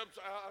Jay. I said,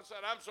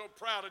 I'm so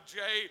proud of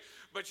Jay.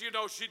 But, she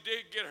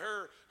did get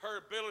her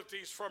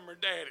abilities from her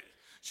daddy.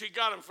 She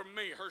got them from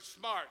me, her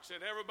smarts.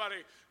 And everybody,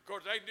 of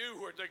course, they knew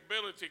where the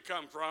ability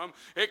come from.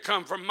 It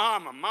come from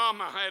Mama.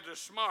 Mama had the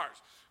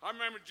smarts. I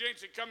remember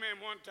Jency come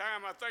in one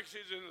time. I think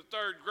she's in the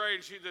 3rd grade.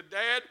 And she said,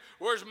 Dad,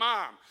 where's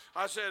Mom?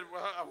 I said,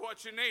 well,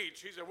 what you need?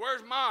 She said,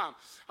 where's Mom?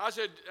 I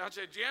said,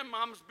 Jim,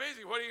 Mom's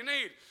busy. What do you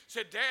need? She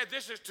said, Dad,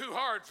 this is too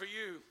hard for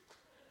you.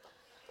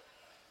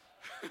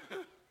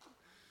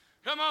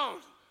 Come on.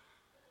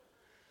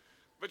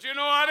 But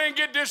I didn't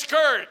get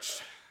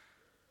discouraged.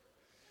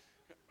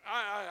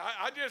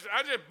 I just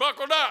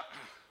buckled up.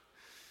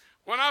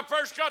 When I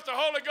first got the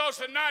Holy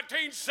Ghost in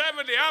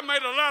 1970, I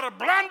made a lot of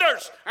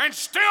blunders and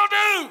still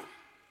do.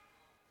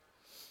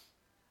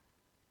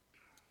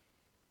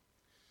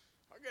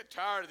 I get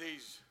tired of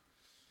these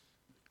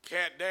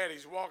cat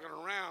daddies walking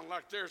around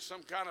like they're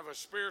some kind of a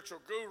spiritual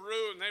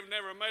guru and they've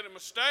never made a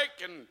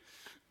mistake, and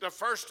the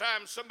first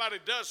time somebody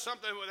does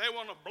something, they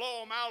want to blow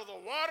them out of the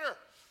water.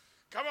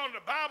 Come on, the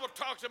Bible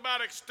talks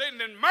about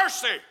extending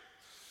mercy.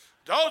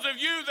 Those of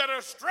you that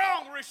are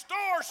strong,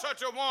 restore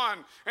such a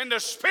one in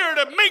the spirit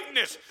of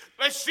meekness,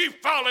 lest she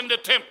fall into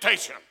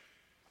temptation.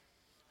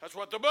 That's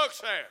what the book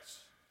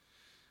says.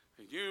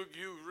 You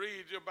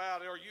read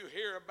about or you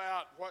hear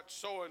about what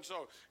so and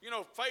so.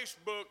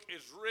 Facebook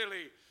is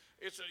really,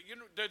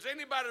 does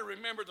anybody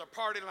remember the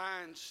party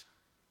lines?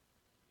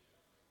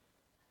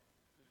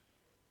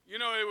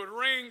 It would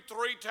ring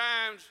 3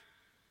 times,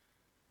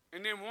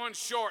 and then 1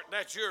 short,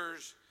 that's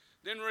yours.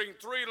 Then ring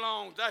 3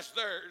 long, that's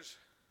theirs.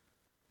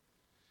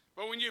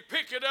 But when you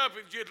pick it up,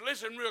 if you'd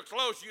listen real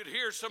close, you'd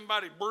hear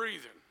somebody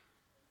breathing.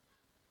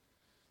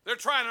 They're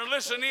trying to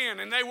listen in,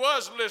 and they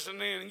was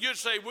listening, and you'd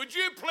say, would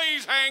you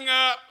please hang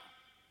up?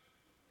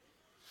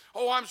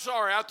 Oh, I'm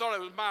sorry, I thought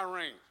it was my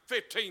ring.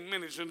 15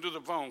 minutes into the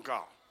phone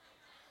call.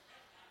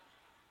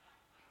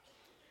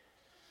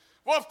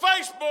 Well,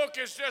 Facebook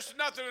is just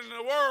nothing in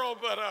the world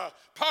but a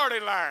party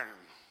line.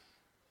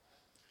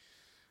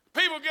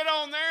 People get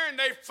on there and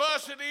they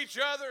fuss at each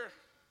other.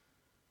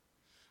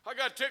 I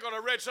got tickled. I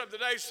read something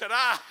today, said,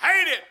 I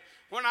hate it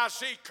when I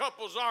see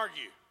couples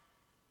argue.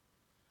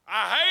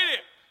 I hate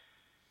it.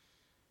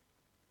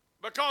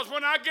 Because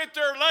when I get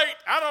there late,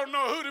 I don't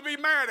know who to be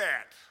mad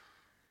at.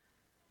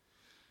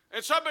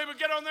 And some people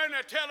get on there and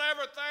they tell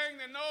everything,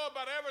 they know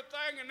about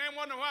everything, and then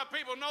wonder why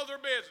people know their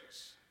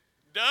business.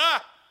 Duh.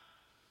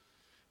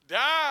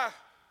 I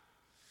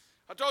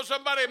told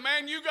somebody,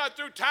 man, you got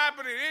through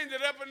typing and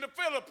ended up in the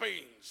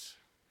Philippines.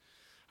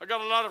 I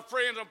got a lot of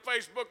friends on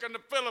Facebook in the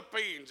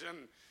Philippines,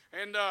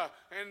 and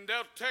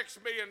they'll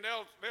text me and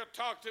they'll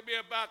talk to me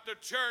about the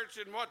church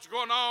and what's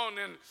going on,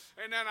 and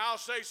then I'll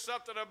say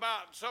something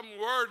about some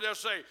word. They'll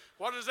say,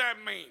 what does that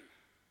mean?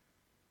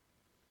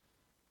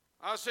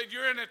 I said,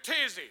 you're in a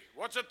tizzy.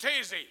 What's a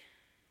tizzy?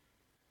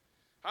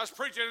 I was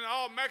preaching in an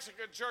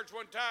all-Mexican church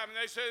one time, and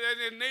they said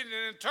they didn't need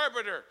an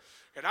interpreter.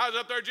 And I was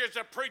up there just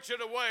to preach it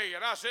away.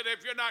 And I said,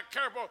 if you're not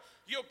careful,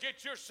 you'll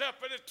get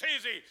yourself in a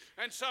tizzy.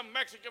 And some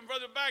Mexican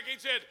brother back, he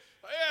said,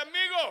 hey,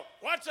 amigo,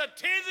 what's a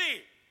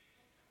tizzy?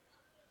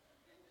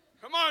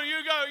 Come on,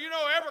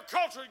 every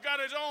culture's got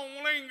its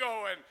own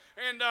lingo.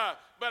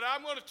 But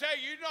I'm going to tell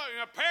you,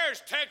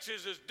 Paris,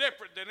 Texas is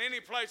different than any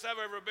place I've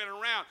ever been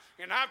around.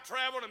 And I've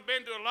traveled and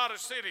been to a lot of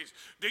cities.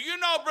 Do you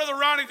know, Brother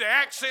Ronnie, the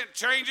accent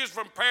changes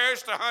from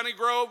Paris to Honey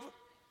Grove?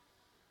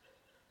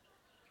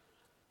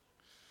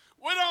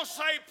 We don't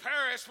say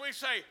Paris, we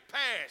say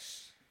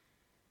pass.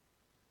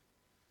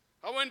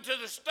 I went to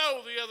the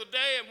store the other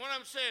day, and one of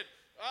them said,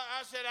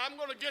 I said, I'm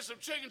going to get some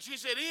chicken. She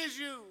said, is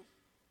you?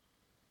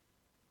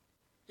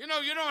 You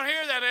don't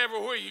hear that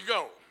everywhere you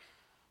go.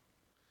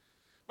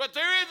 But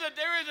there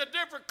is a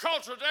different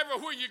culture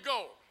everywhere you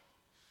go.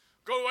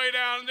 Go way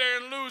down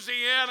there in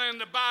Louisiana in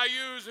the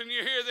bayous, and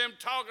you hear them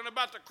talking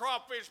about the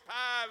crawfish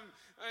pie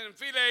and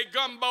filet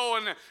gumbo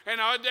and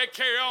they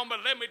carry on. But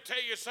let me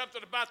tell you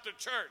something about the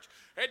church.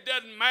 It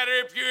doesn't matter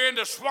if you're in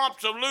the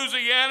swamps of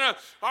Louisiana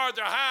or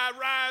the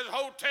high-rise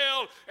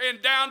hotel in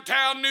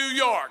downtown New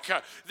York.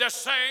 The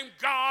same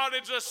God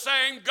is the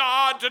same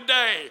God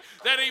today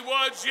that he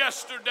was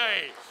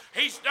yesterday.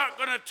 He's not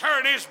going to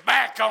turn his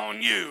back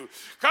on you.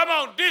 Come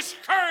on,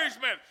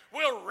 discouragement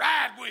will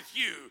ride with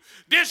you.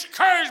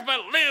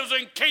 Discouragement lives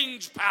in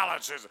king's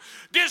palaces.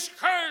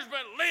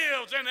 Discouragement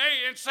lives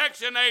in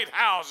Section 8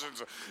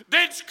 houses.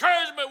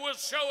 Discouragement will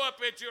show up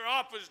at your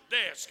office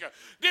desk.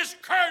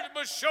 Discouragement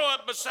will show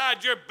up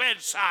beside your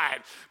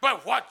bedside.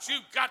 But what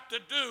you've got to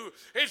do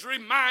is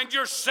remind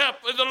yourself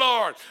of the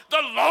Lord.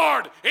 The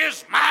Lord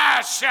is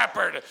my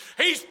shepherd.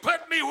 He's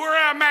put me where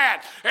I'm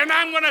at, and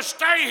I'm going to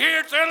stay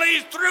here till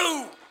he's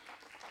through.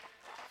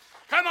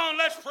 Come on,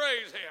 let's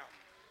praise him.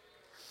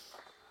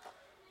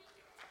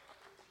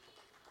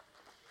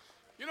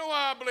 You know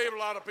why I believe a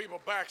lot of people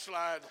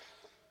backslide?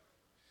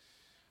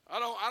 I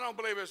don't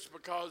believe it's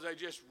because they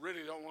just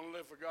really don't want to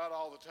live for God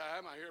all the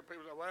time. I hear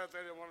people say, well, if they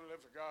didn't want to live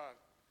for God,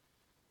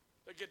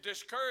 they get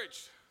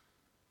discouraged.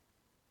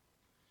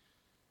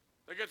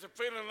 They get the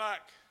feeling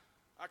like,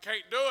 I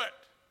can't do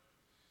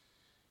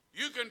it.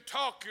 You can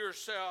talk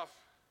yourself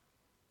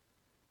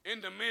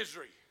into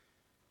misery.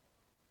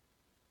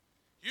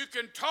 You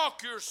can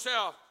talk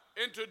yourself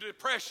into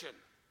depression.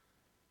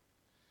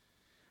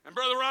 And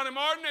Brother Ronnie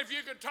Martin, if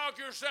you can talk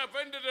yourself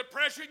into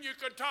depression, you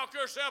can talk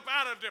yourself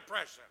out of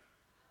depression.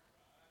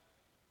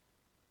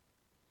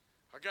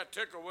 I got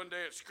tickled one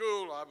day at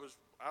school.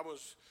 I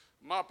was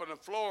mopping the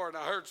floor, and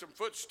I heard some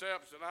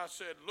footsteps, and I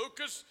said,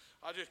 Lucas,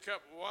 I just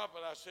kept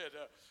whopping. I said,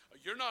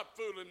 you're not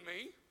fooling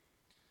me.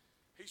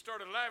 He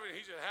started laughing.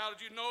 He said, how did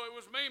you know it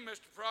was me,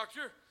 Mr.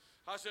 Proctor?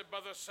 I said,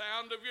 by the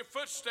sound of your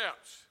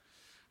footsteps.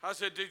 I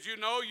said, did you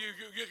know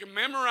you can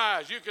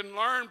memorize, you can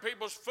learn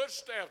people's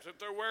footsteps if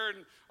they're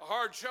wearing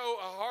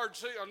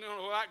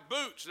like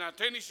boots. Now,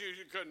 tennis shoes,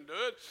 you couldn't do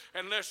it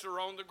unless they're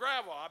on the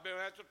gravel. I've been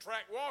at the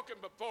track walking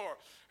before,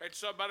 and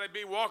somebody'd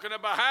be walking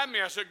up behind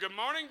me. I said, good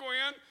morning,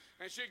 Gwen.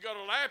 And she'd go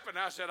to laughing.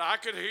 I said, I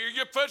could hear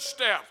your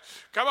footsteps.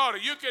 Come on,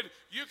 you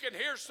can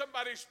hear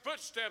somebody's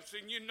footsteps,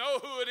 and you know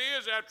who it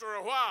is after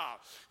a while.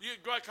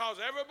 Because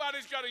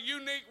everybody's got a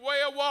unique way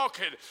of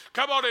walking.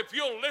 Come on, if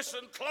you'll listen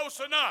close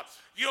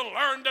enough, you'll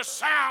learn the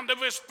sound of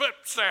his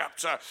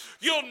footsteps.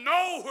 You'll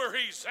know where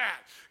he's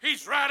at.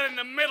 He's right in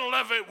the middle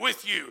of it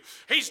with you.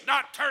 He's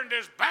not turned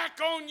his back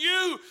on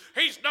you.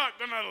 He's not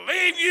going to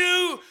leave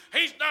you.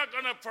 He's not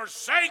going to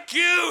forsake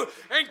you.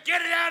 And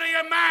get it out of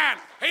your mind,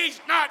 he's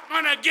not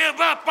going to give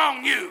up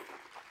on you.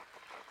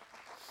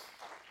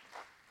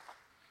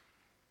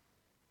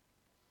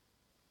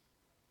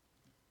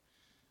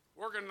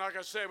 Working, like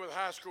I said, with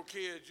high school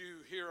kids, you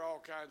hear all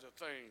kinds of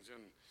things.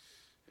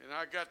 And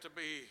I got to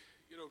be,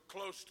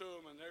 close to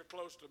them, and they're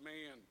close to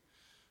me. And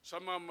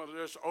some of them will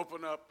just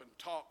open up and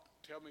talk,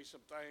 tell me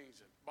some things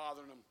that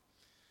bother them.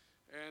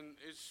 And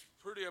it's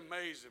pretty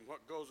amazing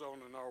what goes on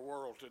in our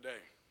world today.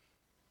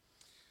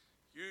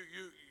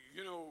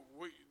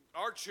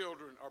 Our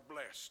children are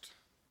blessed.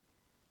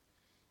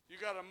 You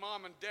got a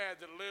mom and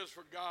dad that lives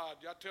for God.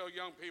 I tell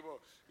young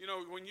people,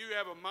 when you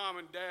have a mom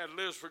and dad that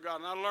lives for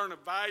God, and I learned a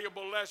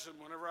valuable lesson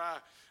whenever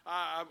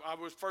I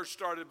was first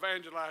started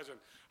evangelizing.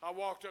 I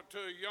walked up to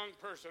a young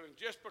person, and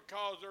just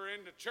because they're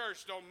in the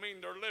church don't mean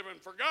they're living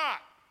for God.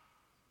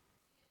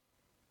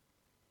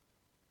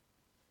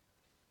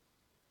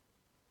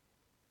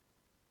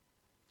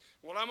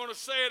 Well, I'm going to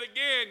say it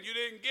again. You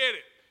didn't get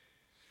it.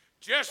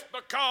 Just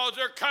because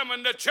they're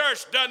coming to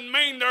church doesn't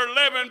mean they're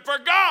living for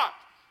God.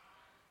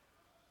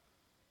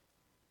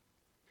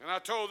 And I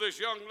told this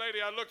young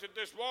lady, I looked at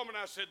this woman,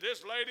 I said,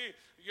 this lady,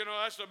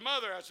 that's the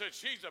mother. I said,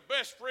 she's the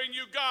best friend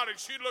you got. And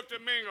she looked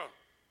at me and goes,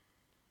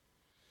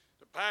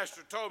 the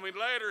pastor told me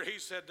later, he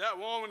said, that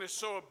woman is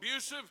so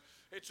abusive,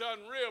 it's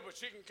unreal, but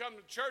she can come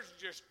to church and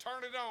just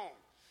turn it on.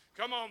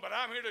 Come on, but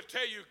I'm here to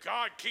tell you,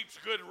 God keeps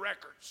good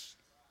records.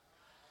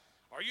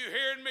 Are you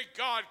hearing me?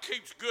 God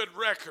keeps good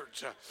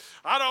records.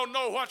 I don't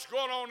know what's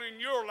going on in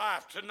your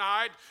life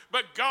tonight,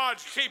 but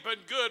God's keeping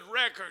good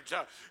records.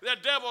 The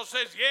devil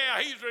says, yeah,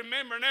 he's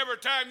remembering every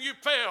time you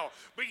fell.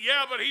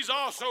 But he's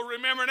also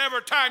remembering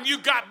every time you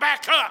got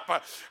back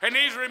up. And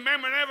he's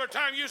remembering every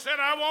time you said,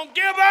 I won't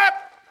give up.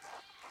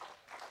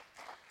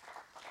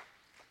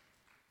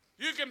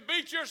 You can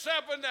beat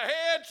yourself in the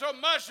head so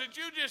much that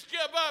you just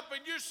give up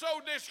and you're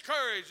so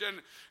discouraged.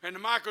 And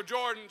Michael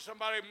Jordan,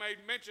 somebody made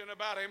mention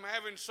about him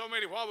having so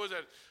many,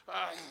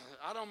 I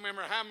don't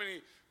remember how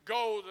many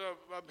goals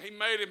he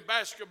made in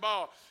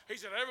basketball. He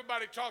said,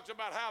 everybody talks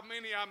about how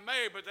many I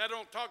made, but they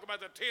don't talk about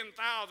the 10,000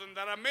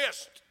 that I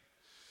missed.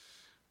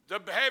 The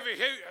heavy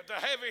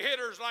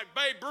hitters like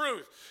Babe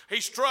Ruth, he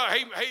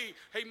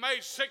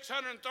made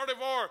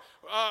 634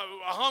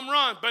 home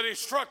runs, but he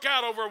struck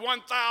out over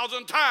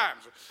 1,000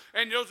 times.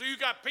 And you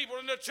got people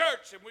in the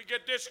church, and we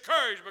get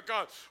discouraged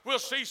because we'll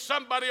see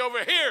somebody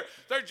over here,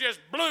 they're just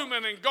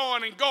blooming and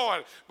going,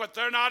 but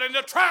they're not in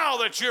the trial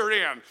that you're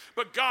in.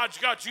 But God's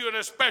got you in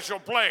a special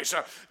place.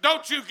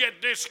 Don't you get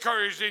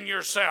discouraged in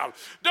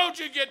yourself. Don't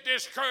you get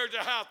discouraged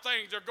at how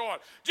things are going.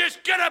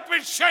 Just get up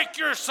and shake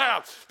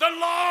yourself. The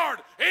Lord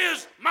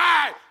is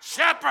my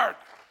shepherd.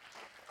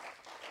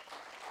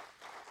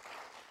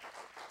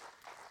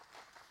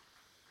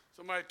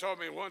 Somebody told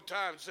me one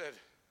time, said,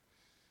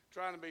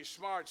 trying to be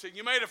smart, said,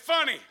 you made it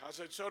funny. I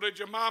said, so did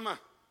your mama.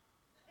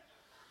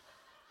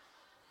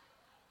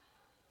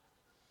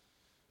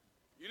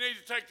 You need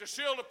to take the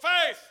shield of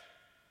faith.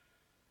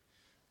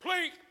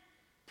 Plink,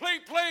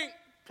 plink, plink,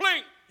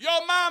 plink.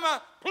 Your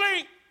mama,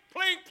 plink,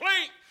 plink,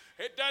 plink.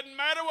 It doesn't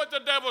matter what the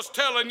devil's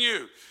telling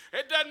you.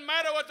 It doesn't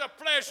matter what the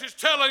flesh is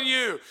telling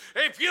you.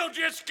 If you'll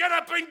just get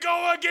up and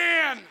go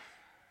again.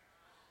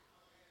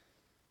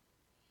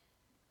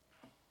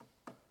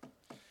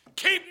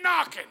 Keep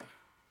knocking.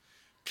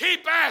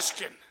 Keep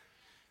asking.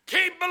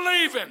 Keep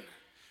believing.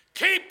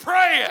 Keep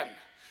praying.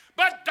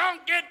 But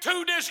don't get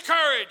too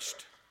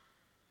discouraged.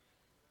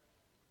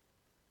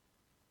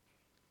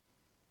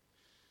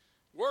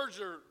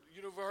 Words are,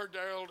 you've heard the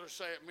elders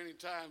say it many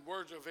times,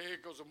 words are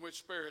vehicles in which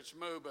spirits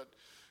move, but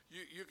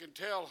you can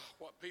tell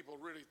what people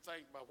really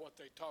think by what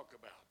they talk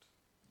about.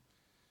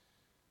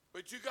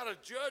 But you got to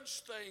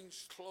judge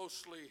things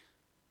closely,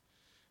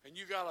 and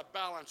you got to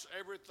balance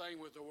everything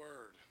with the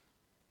Word.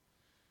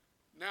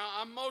 Now,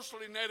 I'm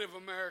mostly Native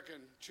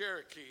American,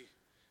 Cherokee,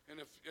 and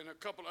a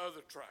couple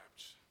other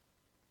tribes.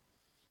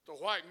 The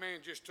white man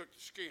just took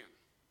the skin.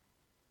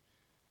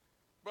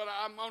 But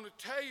I'm going to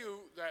tell you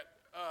that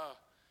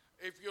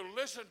if you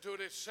listen to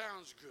it, it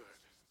sounds good.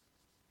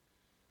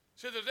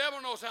 See, the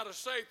devil knows how to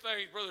say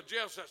things, Brother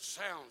Jeff, that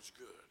sounds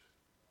good.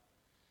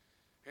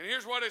 And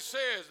here's what it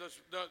says.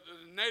 The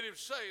native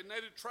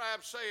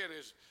tribe saying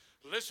is,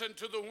 listen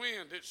to the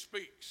wind, it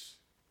speaks.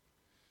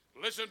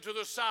 Listen to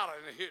the silence,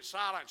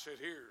 it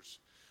hears.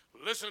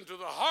 Listen to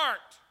the heart,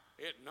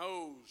 it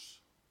knows.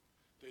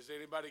 Does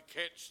anybody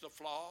catch the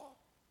flaw?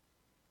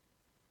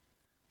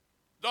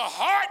 The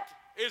heart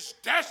is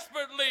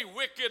desperately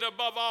wicked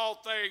above all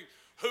things.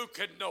 Who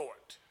can know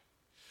it?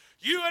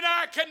 You and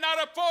I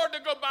cannot afford to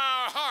go by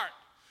our heart,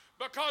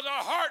 because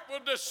our heart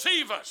will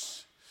deceive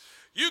us.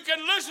 You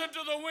can listen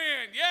to the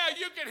wind. Yeah,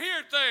 you can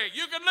hear things.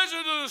 You can listen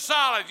to the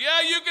silence.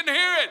 Yeah, you can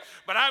hear it.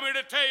 But I'm here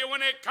to tell you,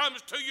 when it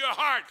comes to your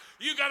heart,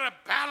 you got to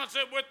balance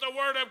it with the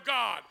Word of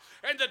God.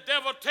 And the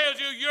devil tells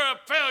you you're a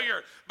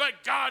failure.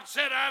 But God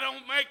said, I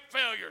don't make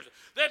failures.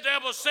 The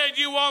devil said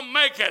you won't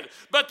make it.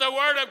 But the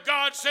Word of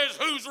God says,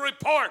 whose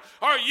report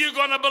are you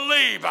going to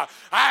believe?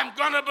 I'm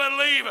going to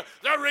believe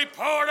the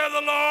report of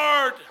the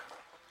Lord.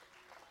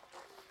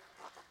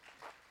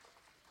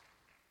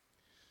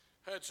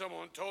 Had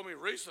someone told me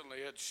recently,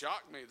 it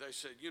shocked me. They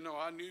said,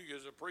 I knew you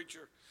as a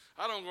preacher.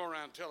 I don't go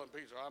around telling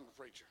people I'm a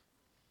preacher.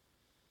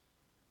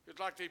 It's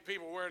like these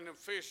people wearing those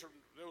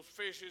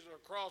fishes or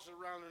crosses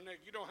around their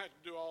neck. You don't have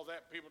to do all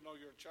that. People know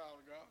you're a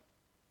child of God.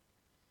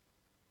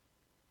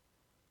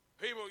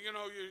 People,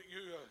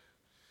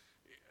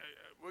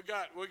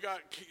 we got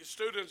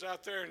students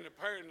out there, and the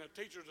parents and the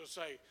teachers will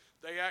say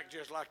they act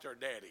just like their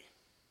daddy.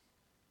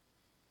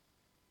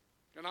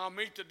 And I'll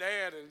meet the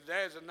dad, and the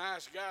dad's a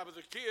nice guy, but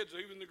the kids,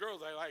 even the girls,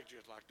 they act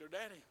just like their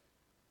daddy.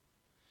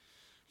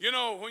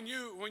 When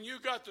you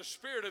got the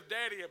spirit of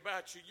daddy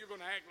about you, you're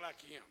going to act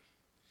like him.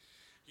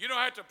 You don't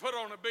have to put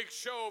on a big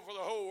show for the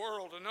whole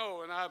world to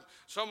know. And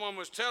someone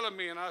was telling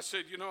me, and I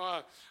said,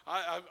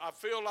 I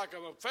feel like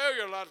I'm a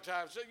failure a lot of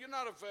times. I said, you're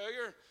not a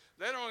failure.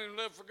 They don't even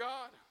live for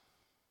God.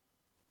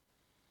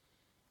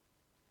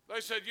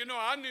 They said,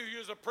 I knew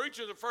you as a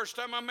preacher the first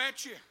time I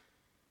met you.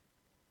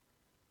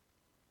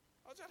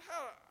 I said,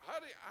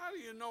 how do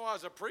you know I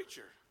was a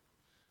preacher?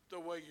 The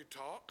way you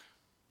talk.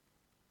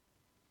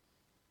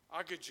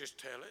 I could just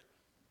tell it.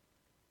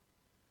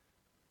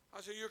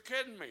 I said, you're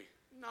kidding me.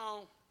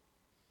 No,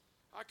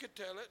 I could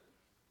tell it.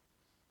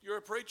 You're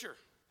a preacher.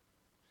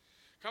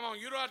 Come on,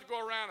 you don't have to go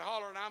around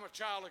hollering, I'm a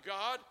child of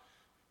God.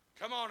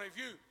 Come on, if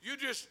you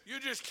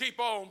just keep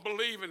on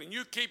believing, and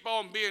you keep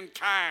on being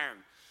kind.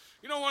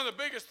 One of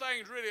the biggest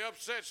things really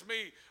upsets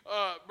me,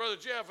 Brother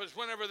Jeff, is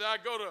whenever I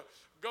go to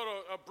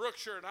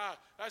Brookshire, and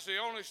that's the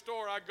only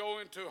store I go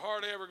into,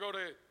 hardly ever go to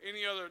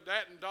any other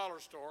dollar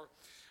store.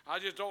 I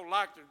just don't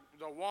like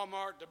the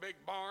Walmart, the big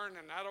barn,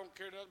 and I don't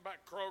care nothing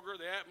about Kroger,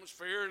 the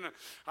atmosphere, and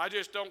I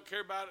just don't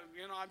care about it.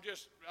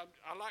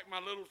 I like my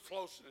little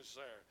closeness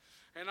there.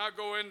 And I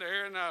go in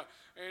there, and I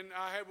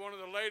had one of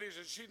the ladies,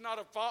 and she's not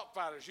a fault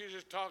fighter. She's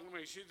just talking to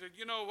me. She said,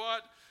 you know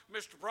what?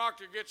 Mr.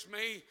 Proctor gets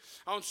me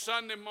on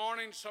Sunday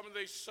morning. Some of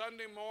these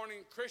Sunday morning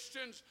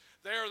Christians,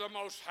 they are the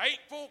most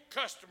hateful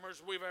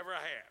customers we've ever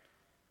had.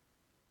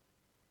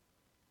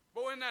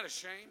 Boy, isn't that a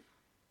shame?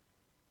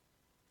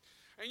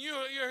 And you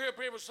hear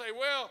people say,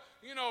 well,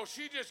 you know,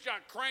 she just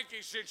got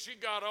cranky since she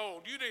got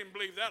old. You didn't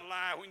believe that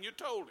lie when you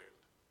told it.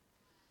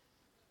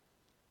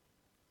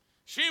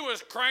 She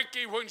was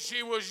cranky when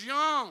she was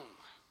young.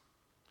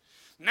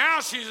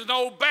 Now she's an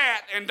old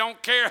bat and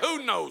don't care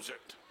who knows it.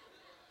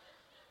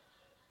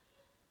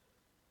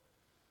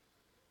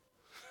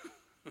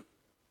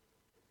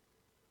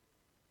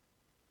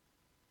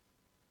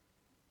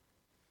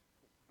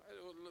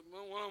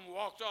 One of them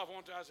walked off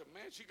one time. I said,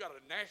 man, she got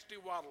a nasty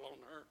waddle on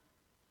her.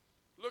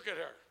 Look at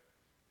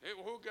her.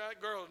 Who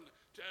got girl?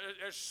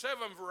 There's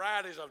 7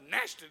 varieties of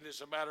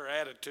nastiness about her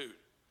attitude.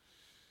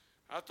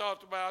 I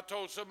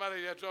told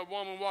somebody that a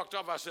woman walked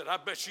off, I said, I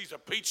bet she's a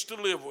peach to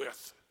live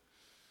with.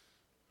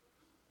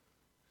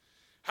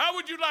 How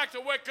would you like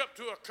to wake up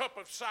to a cup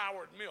of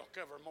soured milk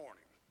every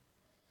morning?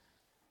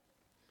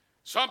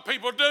 Some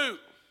people do.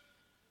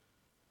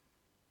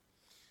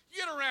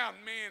 You get around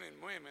men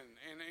and women,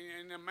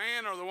 and the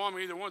man or the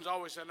woman, either one's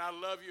always saying, I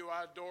love you,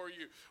 I adore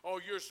you,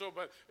 oh, you're so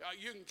bad.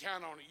 You can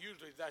count on it.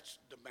 Usually that's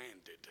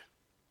demanded.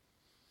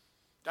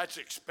 That's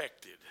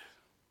expected.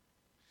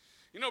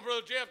 You know,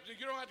 Brother Jeff,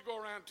 you don't have to go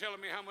around telling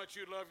me how much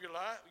you love your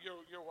wife. You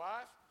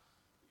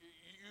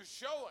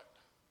show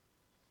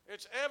it.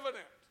 It's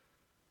evident.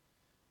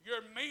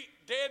 You're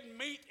dead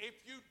meat if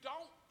you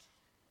don't.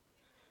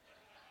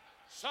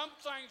 Some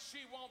things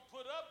she won't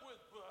put up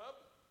with,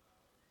 bub.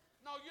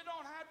 No, you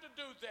don't have to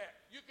do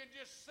that. You can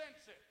just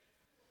sense it.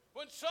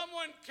 When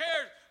someone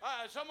cares,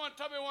 someone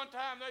told me one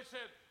time, they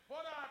said,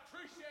 what I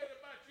appreciate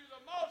about you the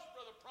most,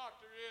 Brother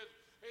Proctor,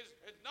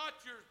 is not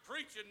your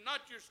preaching,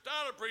 not your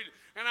style of preaching,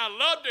 and I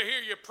love to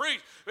hear you preach,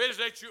 is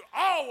that you're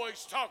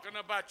always talking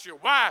about your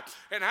wife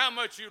and how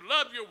much you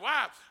love your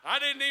wife.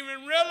 I didn't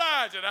even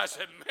realize it. I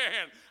said,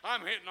 man,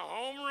 I'm hitting a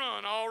home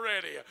run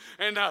already,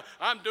 and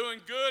I'm doing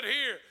good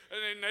here.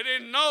 And they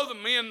didn't know that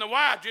me and the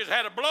wife just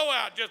had a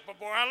blowout just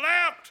before I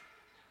left.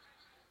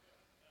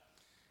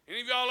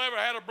 Any of y'all ever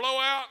had a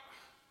blowout?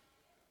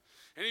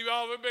 Any of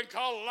y'all ever been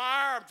called a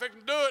liar? I'm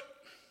fixing to do it.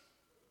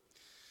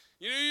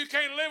 You know, you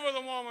can't live with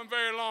a woman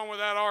very long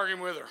without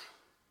arguing with her.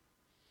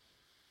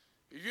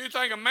 If you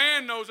think a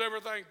man knows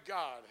everything,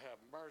 God have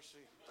mercy.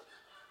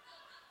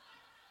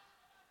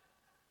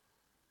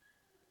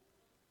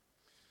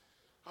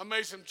 I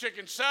made some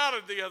chicken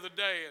salad the other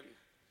day, and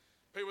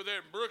people there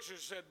at Brookshire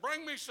said,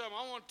 bring me some,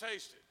 I want to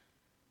taste it.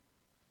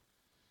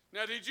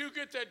 Now, did you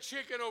get that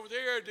chicken over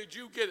there, or did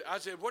you get it? I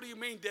said, what do you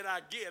mean did I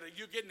get it? Are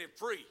you getting it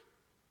free?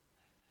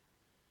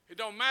 It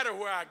don't matter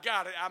where I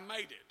got it, I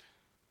made it.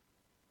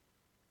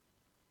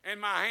 And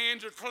my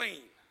hands are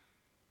clean.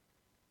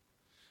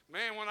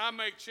 Man, when I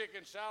make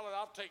chicken salad,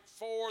 I'll take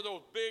 4 of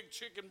those big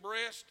chicken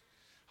breasts.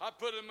 I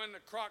put them in the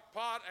crock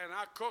pot, and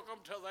I cook them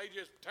till they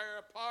just tear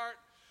apart.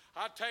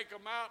 I take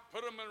them out,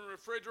 put them in the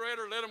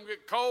refrigerator, let them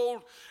get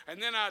cold,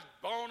 and then I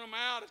bone them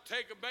out,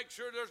 make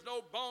sure there's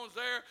no bones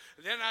there,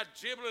 and then I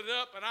gibble it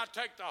up, and I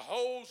take the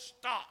whole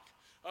stock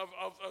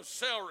of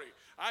celery.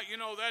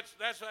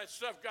 That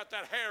stuff got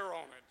that hair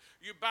on it.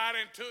 You bite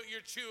into it,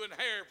 you're chewing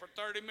hair for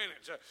 30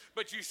 minutes.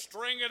 But you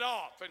string it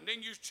off, and then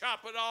you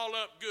chop it all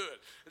up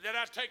good. And then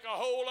I take a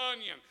whole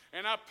onion,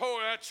 and I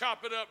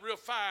chop it up real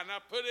fine, and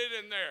I put it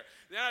in there.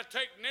 Then I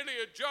take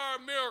nearly a jar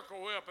of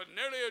Miracle Whip, and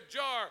nearly a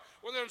jar,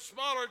 one of them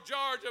smaller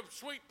jars of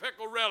sweet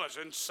pickle relish,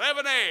 and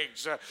 7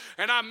 eggs,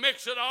 and I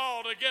mix it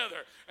all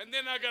together. And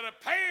then I got a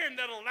pan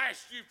that'll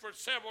last you for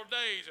several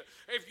days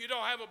if you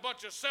don't have a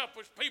bunch of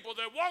selfish people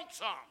that want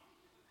some.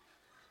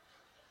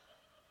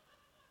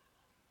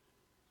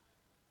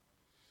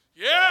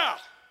 Yeah.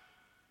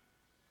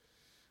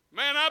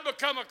 Man, I've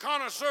become a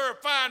connoisseur of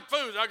fine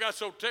foods. I got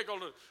so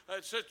tickled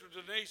at Sister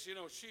Denise,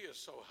 she is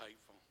so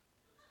hateful.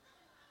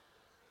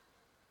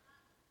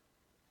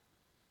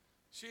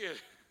 She is.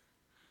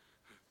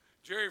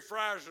 Jerry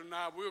Fraser and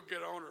I, we'll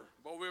get on her,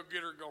 but we'll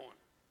get her going.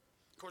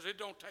 Of course, it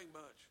don't take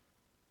much.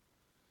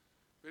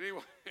 But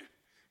anyway,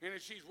 and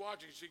if she's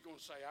watching, she's going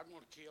to say, I'm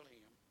going to kill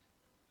him.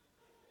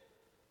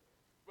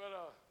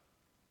 But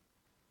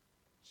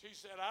she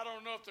said, I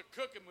don't know if the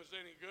cooking was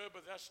any good,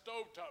 but that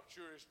stovetop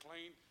sure is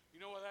clean. You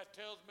know what that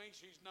tells me?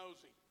 She's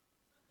nosy.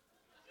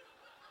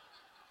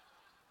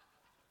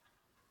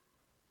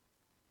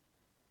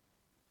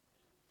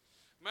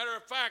 Matter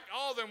of fact,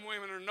 all them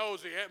women are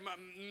nosy.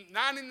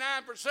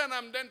 99% of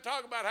them didn't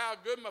talk about how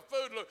good my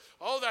food looked.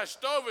 Oh, that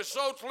stove is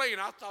so clean.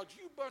 I thought,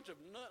 you bunch of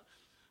nuts.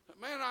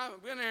 Man,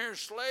 I've been here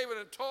slaving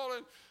and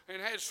toiling and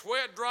had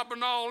sweat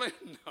dropping all in.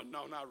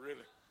 No, not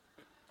really.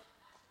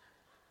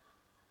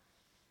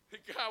 The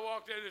guy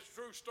walked in, it's a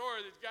true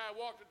story. This guy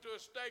walked into a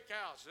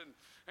steakhouse and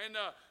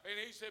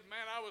he said,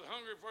 man, I was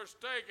hungry for a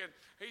steak. And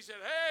he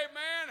said, hey,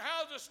 man,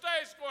 how's the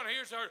steak going?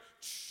 Here's her,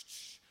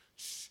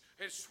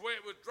 and sweat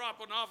was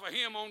dropping off of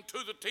him onto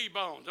the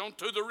T-bones,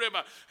 onto the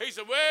ribeye. He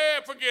said,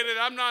 well, forget it.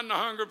 I'm not in the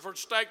hunger for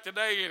steak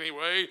today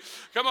anyway.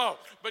 Come on.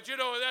 But you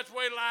know, that's the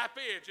way life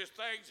is. Just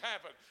things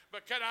happen.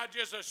 But can I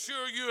just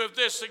assure you of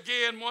this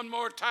again one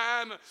more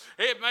time?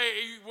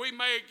 We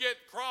may get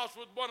cross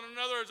with one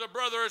another as a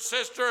brother or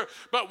sister,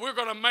 but we're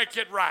going to make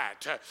it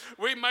right.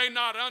 We may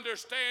not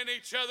understand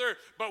each other,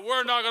 but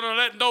we're not going to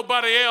let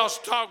nobody else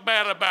talk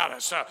bad about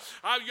us.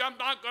 I'm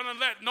not going to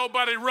let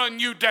nobody run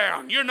you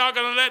down. You're not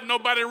going to let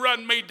nobody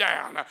run me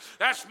down.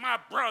 That's my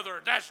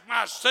brother. That's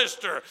my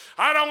sister.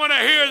 I don't want to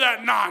hear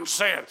that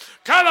nonsense.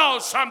 Come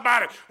on,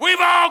 somebody. We've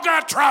all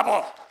got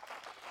trouble.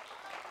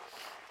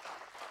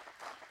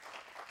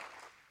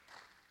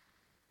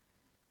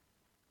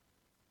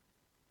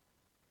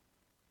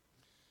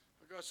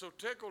 I got so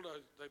tickled,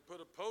 they put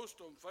a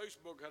post on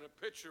Facebook, had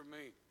a picture of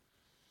me.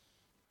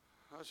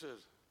 I said,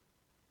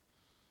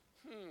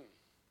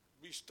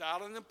 be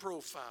styling and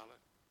profiling.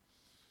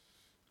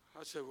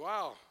 I said,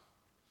 wow.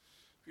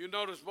 You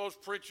notice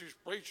most preachers,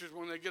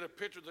 when they get a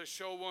picture, they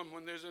show one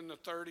when they're in the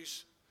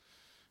 30s,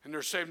 and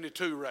they're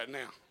 72 right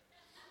now.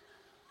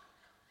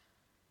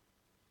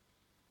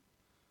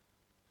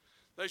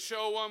 They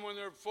show one when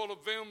they're full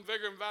of vim,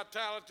 vigor, and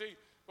vitality,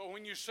 but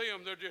when you see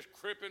them, they're just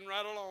cripping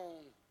right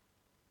along.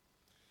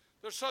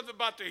 There's something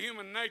about the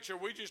human nature.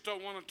 We just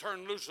don't want to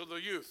turn loose of the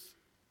youth.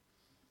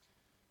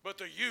 But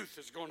the youth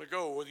is going to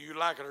go whether you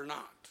like it or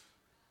not.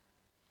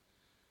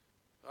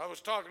 I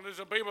was talking to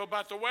some people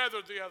about the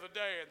weather the other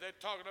day, and they're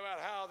talking about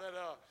how that,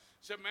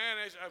 said, man,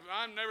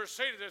 I've never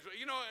seen this. But,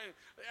 you know,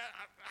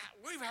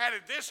 we've had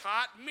it this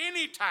hot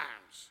many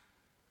times.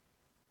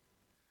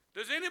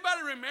 Does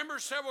anybody remember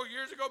several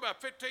years ago, about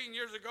 15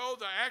 years ago,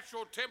 the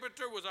actual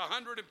temperature was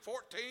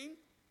 114?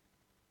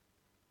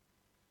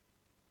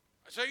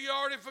 I say you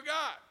already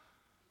forgot.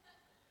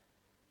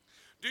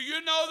 Do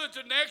you know that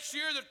the next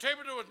year the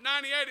temperature was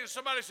 98 and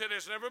somebody said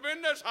it's never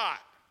been this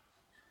hot?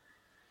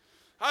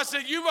 I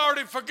said, you've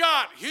already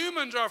forgot.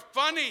 Humans are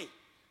funny.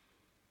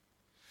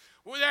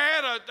 Well, they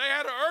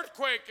had an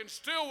earthquake in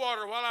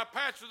Stillwater while I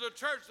pastored the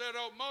church there at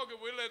Okmulgee.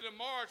 We lived in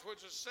Morris,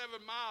 which is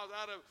 7 miles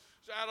out of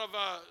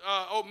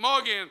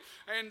Okmulgee,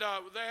 and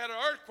they had an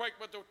earthquake,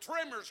 but the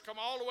tremors come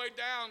all the way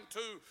down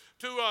to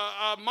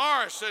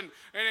Morris, and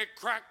it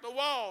cracked the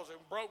walls and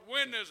broke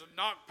windows and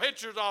knocked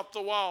pictures off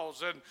the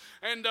walls.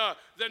 And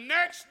the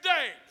next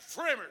day,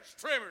 tremors.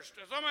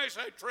 Somebody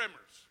say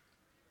tremors.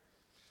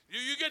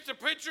 You get the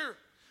picture?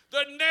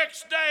 The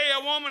next day,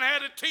 a woman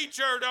had a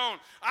T-shirt on.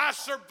 I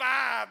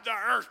survived the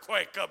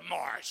earthquake of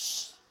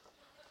Morris.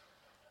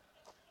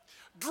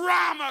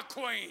 Drama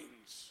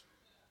queens.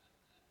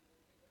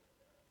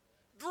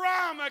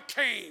 Drama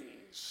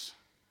kings.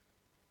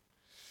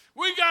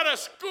 We got a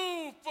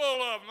school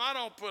full of them. I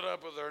don't put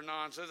up with their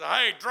nonsense.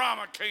 Hey,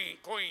 drama king,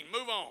 queen,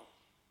 move on.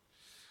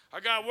 I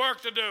got work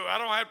to do. I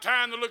don't have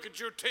time to look at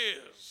your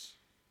tears.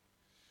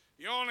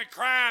 You're only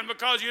crying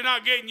because you're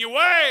not getting your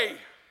way.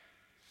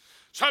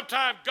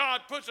 Sometimes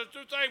God puts us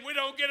through things we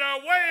don't get our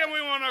way and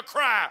we want to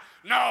cry.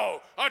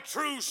 No, a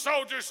true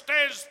soldier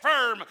stands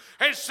firm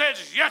and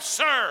says, yes,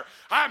 sir,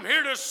 I'm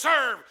here to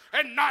serve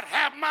and not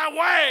have my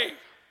way.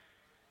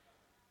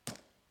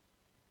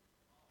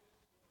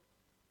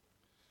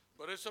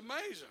 But it's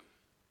amazing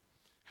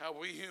how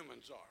we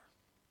humans are.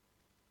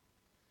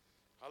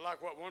 I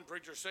like what one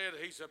preacher said.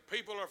 He said,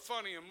 people are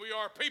funny and we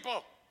are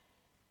people.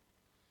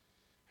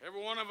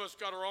 Every one of us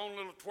got our own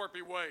little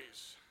twerpy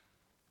ways.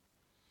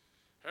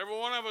 Every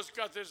one of us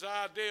got this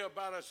idea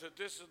about us that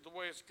this is the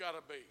way it's got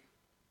to be.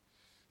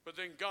 But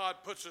then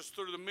God puts us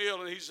through the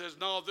mill and he says,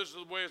 no, this is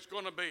the way it's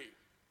going to be.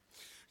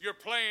 Your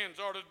plans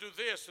are to do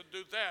this and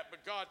do that,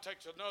 but God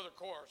takes another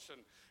course.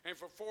 And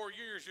for 4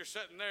 years you're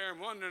sitting there and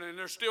wondering, and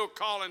they're still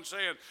calling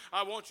saying,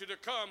 I want you to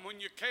come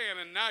when you can.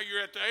 And now you're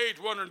at the age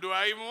wondering, do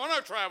I even want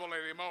to travel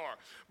anymore?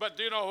 But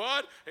you know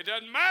what? It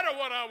doesn't matter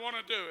what I want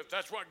to do. If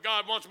that's what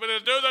God wants me to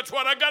do, that's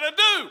what I got to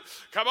do.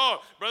 Come on,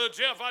 Brother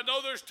Jeff, I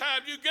know there's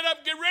times you get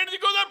up, get ready to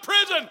go to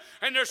prison,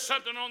 and there's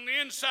something on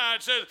the inside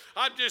that says,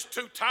 I'm just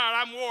too tired,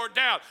 I'm worn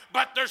down.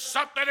 But there's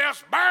something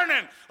else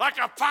burning like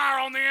a fire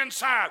on the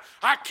inside.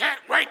 I can't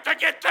wait to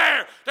get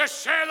there to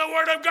share the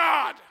word of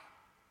God.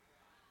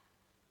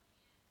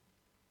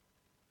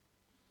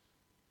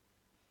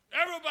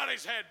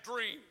 Everybody's had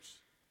dreams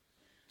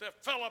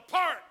that fell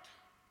apart.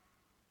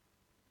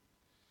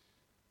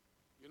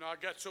 You know, I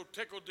got so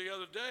tickled the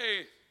other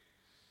day.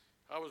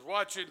 I was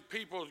watching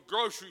people's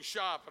grocery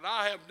shop, and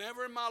I have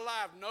never in my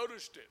life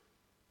noticed it.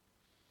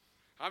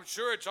 I'm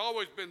sure it's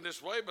always been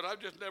this way, but I've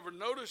just never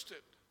noticed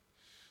it.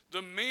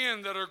 The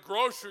men that are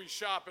grocery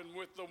shopping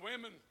with the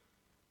women.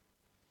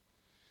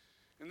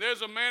 And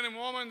there's a man and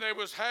woman, they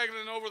was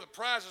haggling over the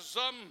price of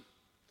something.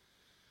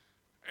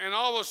 And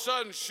all of a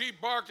sudden, she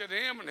barked at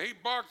him, and he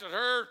barked at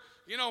her.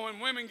 You know, when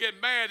women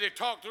get mad, they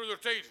talk through their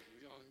teeth.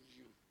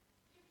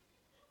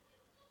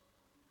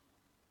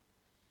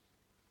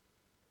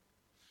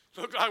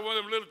 Looked like one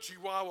of them little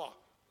chihuahua.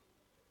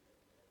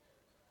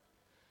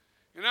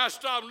 And I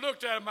stopped and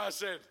looked at him. I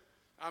said,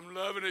 I'm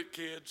loving it,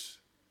 kids.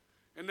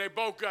 And they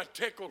both got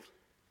tickled.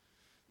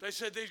 They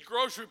said these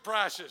grocery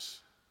prices,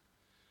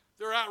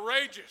 they're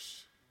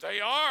outrageous. They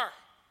are.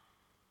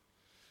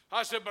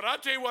 I said, but I'll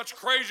tell you what's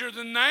crazier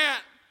than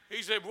that.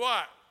 He said,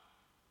 what?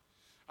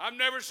 I've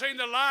never seen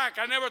the like.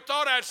 I never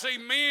thought I'd see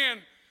men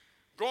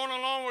going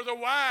along with a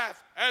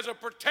wife as a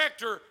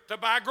protector to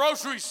buy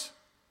groceries.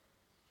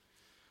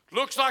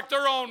 Looks like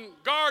they're on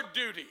guard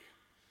duty.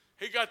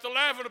 He got to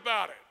laughing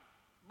about it.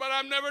 But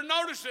I've never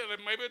noticed it.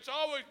 Maybe it's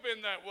always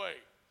been that way.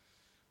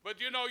 But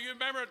you know, you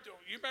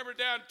remember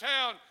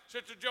downtown,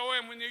 Sister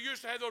Joanne, when you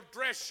used to have those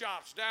dress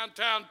shops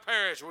downtown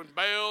Paris, when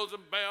Bells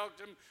and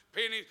Belks and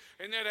Pennies,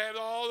 and they'd have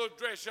all those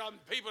dress shops,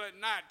 and people at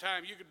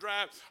nighttime, you could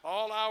drive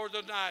all hours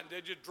of the night, and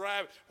they'd just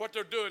drive what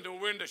they're doing to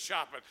window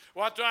shopping.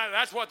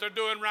 That's what they're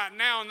doing right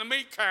now on the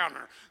meat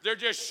counter. They're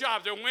just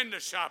shopping, they're window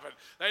shopping.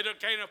 They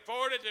can't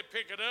afford it, they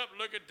pick it up,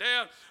 look it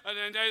down, and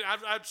then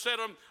I've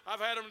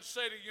had them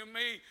say to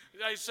me,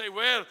 they say,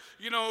 well,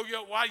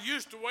 I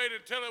used to wait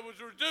until it was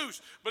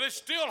reduced, but it's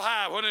still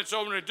high when it's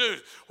on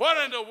reduced.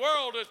 What in the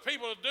world does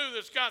people do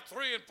that's got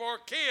 3 and 4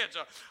 kids?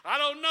 I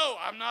don't know.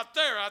 I'm not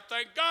there. I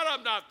thank God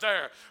I'm not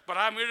there. But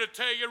I'm here to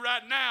tell you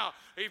right now,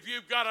 if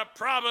you've got a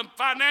problem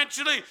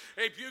financially,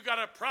 if you've got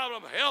a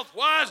problem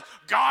health-wise,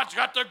 God's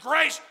got the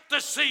grace to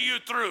see you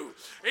through.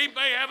 He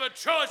may have a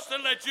choice to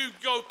let you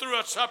go through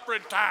a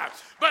suffering time,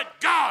 but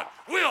God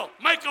will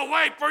make a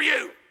way for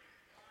you.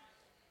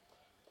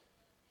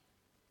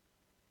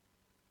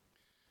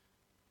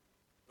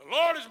 The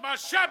Lord is my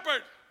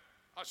shepherd.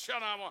 I shall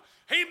not want.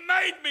 He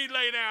made me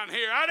lay down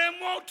here. I didn't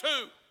want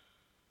to.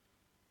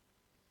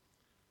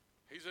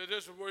 He said,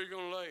 this is where you're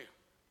going to lay.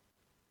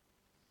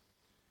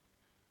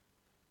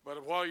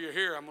 But while you're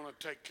here, I'm going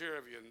to take care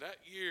of you. And that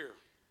year,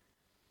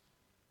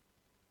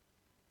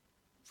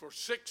 for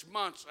 6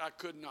 months, I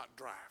could not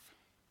drive.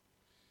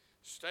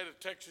 State of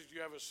Texas,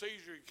 you have a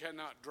seizure, you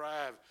cannot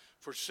drive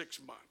for 6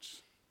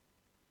 months.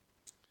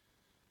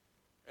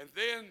 And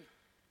then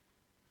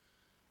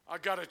I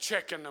got a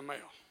check in the mail.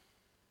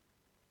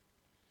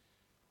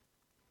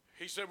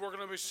 He said, we're going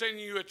to be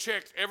sending you a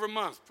check every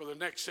month for the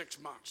next 6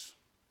 months.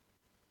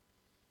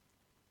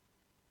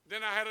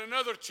 Then I had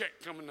another check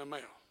come in the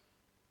mail.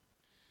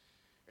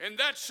 In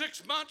that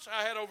 6 months,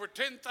 I had over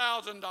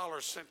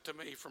 $10,000 sent to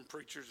me from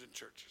preachers and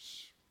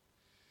churches.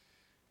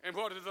 And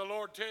what did the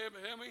Lord tell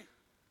me?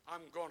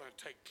 I'm going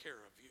to take care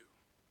of you.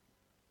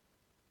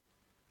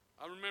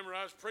 I remember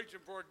I was preaching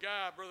for a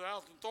guy, Brother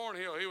Alton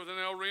Thornhill. He was in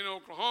El Reno,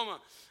 Oklahoma.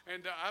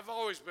 And I've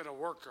always been a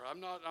worker. I'm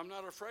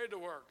not afraid to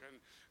work. And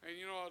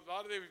you know, a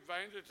lot of the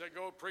evangelists, they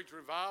go preach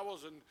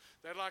revivals, and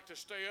they like to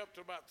stay up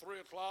till about 3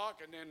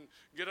 o'clock and then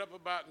get up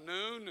about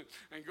noon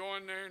and go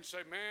in there and say,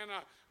 man,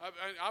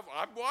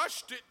 I've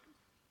watched it.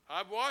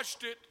 I've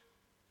watched it.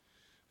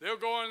 They'll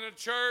go into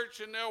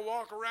church and they'll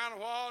walk around a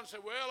while and say,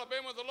 well, I've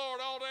been with the Lord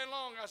all day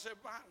long. I said,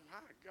 my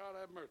God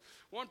have mercy.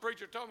 One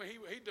preacher told me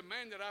he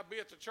demanded I be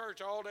at the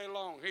church all day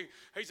long.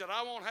 He said,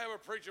 I won't have a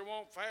preacher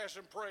won't fast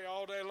and pray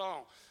all day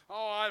long.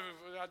 Oh, I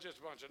just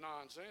a bunch of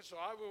nonsense. So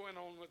I went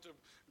on with the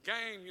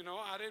game, you know.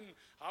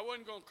 I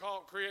wasn't going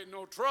to create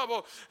no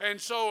trouble. And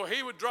so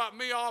he would drop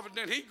me off and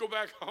then he'd go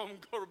back home and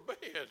go to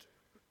bed.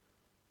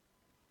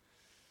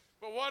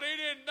 But what he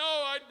didn't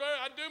know,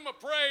 I'd do my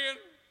praying.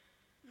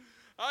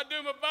 I'd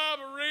do my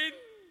Bible reading,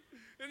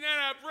 and then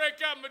I'd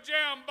break out my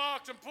jam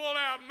box and pull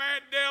out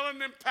Matt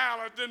Dillon and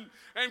Paladin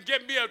and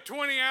get me a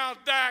 20-ounce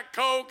Diet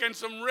Coke and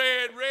some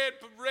red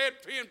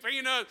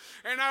peanuts,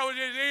 and I would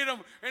just eat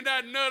them, and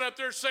that nut up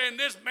there saying,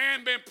 this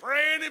man been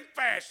praying and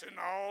fasting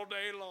all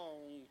day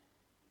long.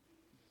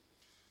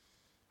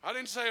 I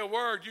didn't say a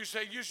word. You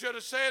should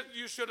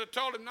have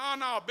told him,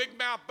 no, Big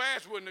Mouth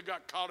Bass wouldn't have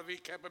got caught if he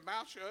kept his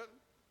mouth shut.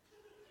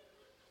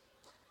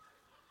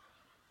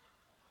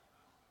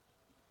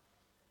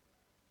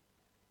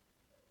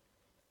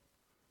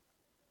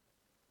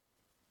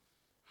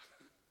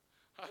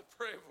 I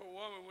prayed for a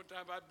woman one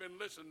time. I'd been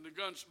listening to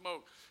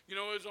Gunsmoke. You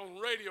know, it was on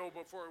radio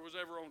before it was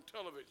ever on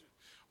television.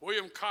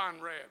 William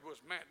Conrad was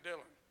Matt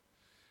Dillon.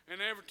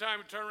 And every time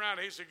he turned around,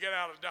 he said, get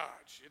out of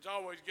Dodge. It's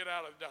always get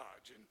out of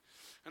Dodge.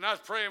 And I was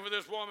praying for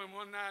this woman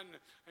one night,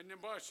 and then,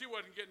 boy, she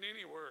wasn't getting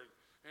any word.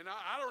 And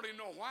I don't even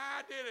know why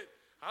I did it.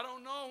 I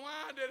don't know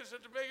why I did it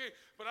such a biggie.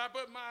 But I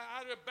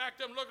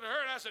backed up and looked at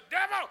her, and I said,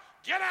 devil,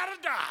 get out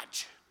of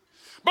Dodge.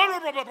 Blah, blah,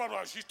 blah, blah, blah,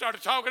 blah. She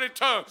started talking in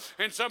tongues,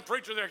 and some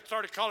preacher there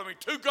started calling me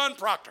Two-Gun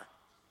Proctor.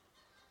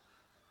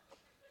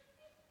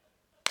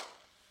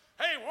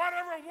 Hey,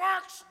 whatever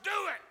works, do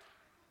it.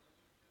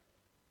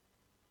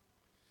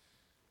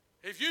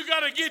 If you got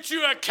to get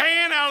you a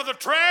can out of the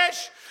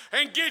trash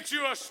and get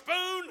you a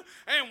spoon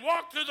and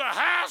walk to the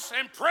house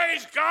and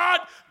praise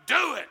God,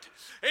 do it.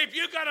 If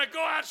you got to go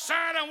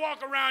outside and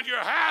walk around your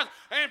house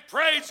and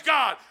praise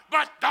God,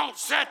 but don't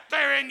sit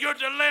there in your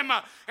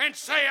dilemma and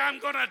say, I'm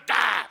going to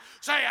die.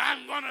 Say,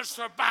 I'm going to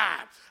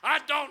survive. I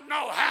don't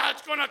know how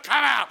it's going to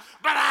come out,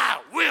 but I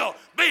will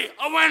be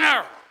a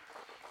winner.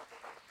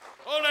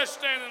 Oh, let's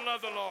stand and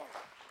love the Lord.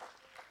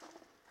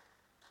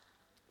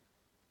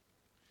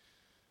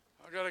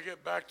 I got to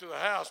get back to the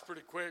house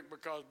pretty quick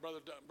because Brother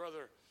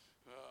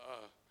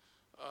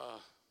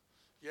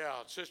Yeah,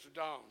 Sister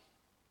Dawn,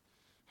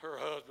 her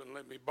husband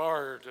let me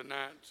borrow her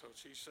tonight, so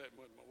she's sitting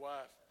with my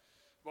wife.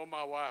 Well,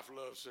 my wife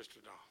loves Sister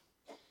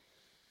Dawn.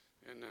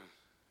 And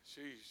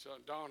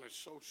Dawn is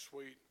so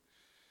sweet.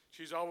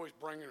 She's always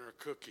bringing her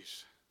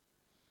cookies.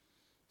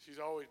 She's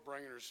always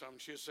bringing her something.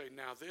 She'll say,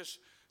 now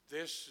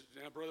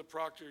now, Brother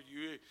Proctor,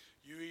 you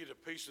eat a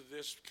piece of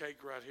this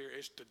cake right here.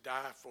 It's to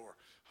die for.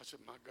 I said,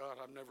 my God,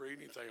 I've never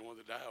eaten anything I want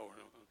to die for.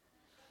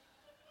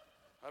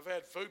 I've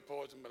had food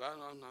poisoning, but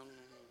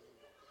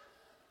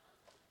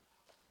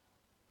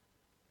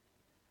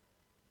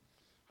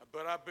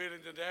But I bit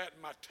into that,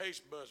 and my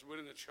taste buds went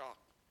in the chalk.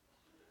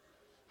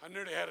 I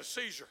nearly had a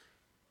seizure.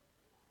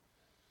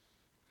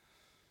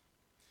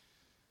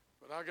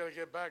 But I got to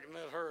get back and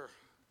let her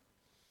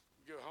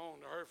go home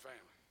to her family.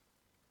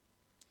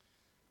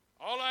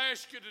 All I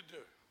ask you to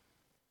do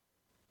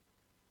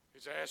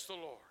is ask the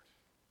Lord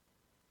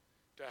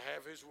to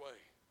have his way.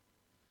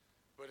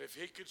 But if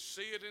he could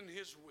see it in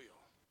his will,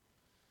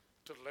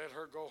 to let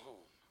her go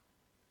home.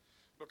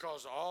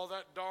 Because all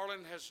that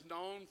darling has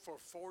known for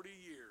 40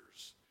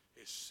 years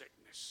is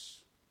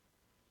sickness.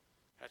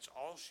 That's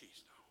all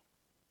she's known.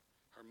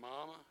 Her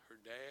mama, her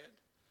dad,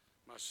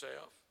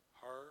 myself,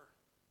 her.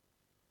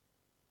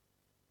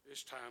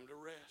 It's time to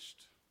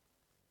rest.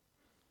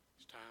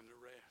 It's time to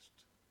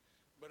rest.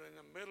 But in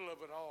the middle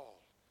of it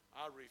all,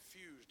 I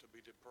refuse to be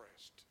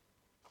depressed.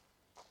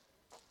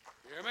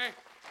 You hear me?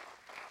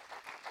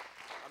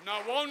 I'm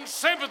not wanting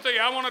sympathy.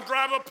 I want to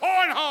drive a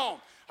point home.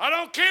 I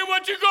don't care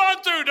what you're going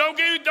through.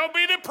 Don't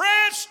be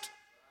depressed.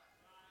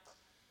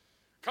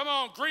 Come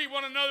on, greet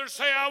one another.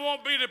 Say, I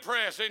won't be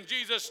depressed. In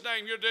Jesus'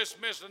 name, you're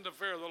dismissed in the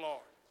fear of the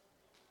Lord.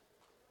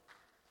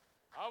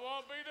 I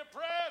won't be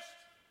depressed.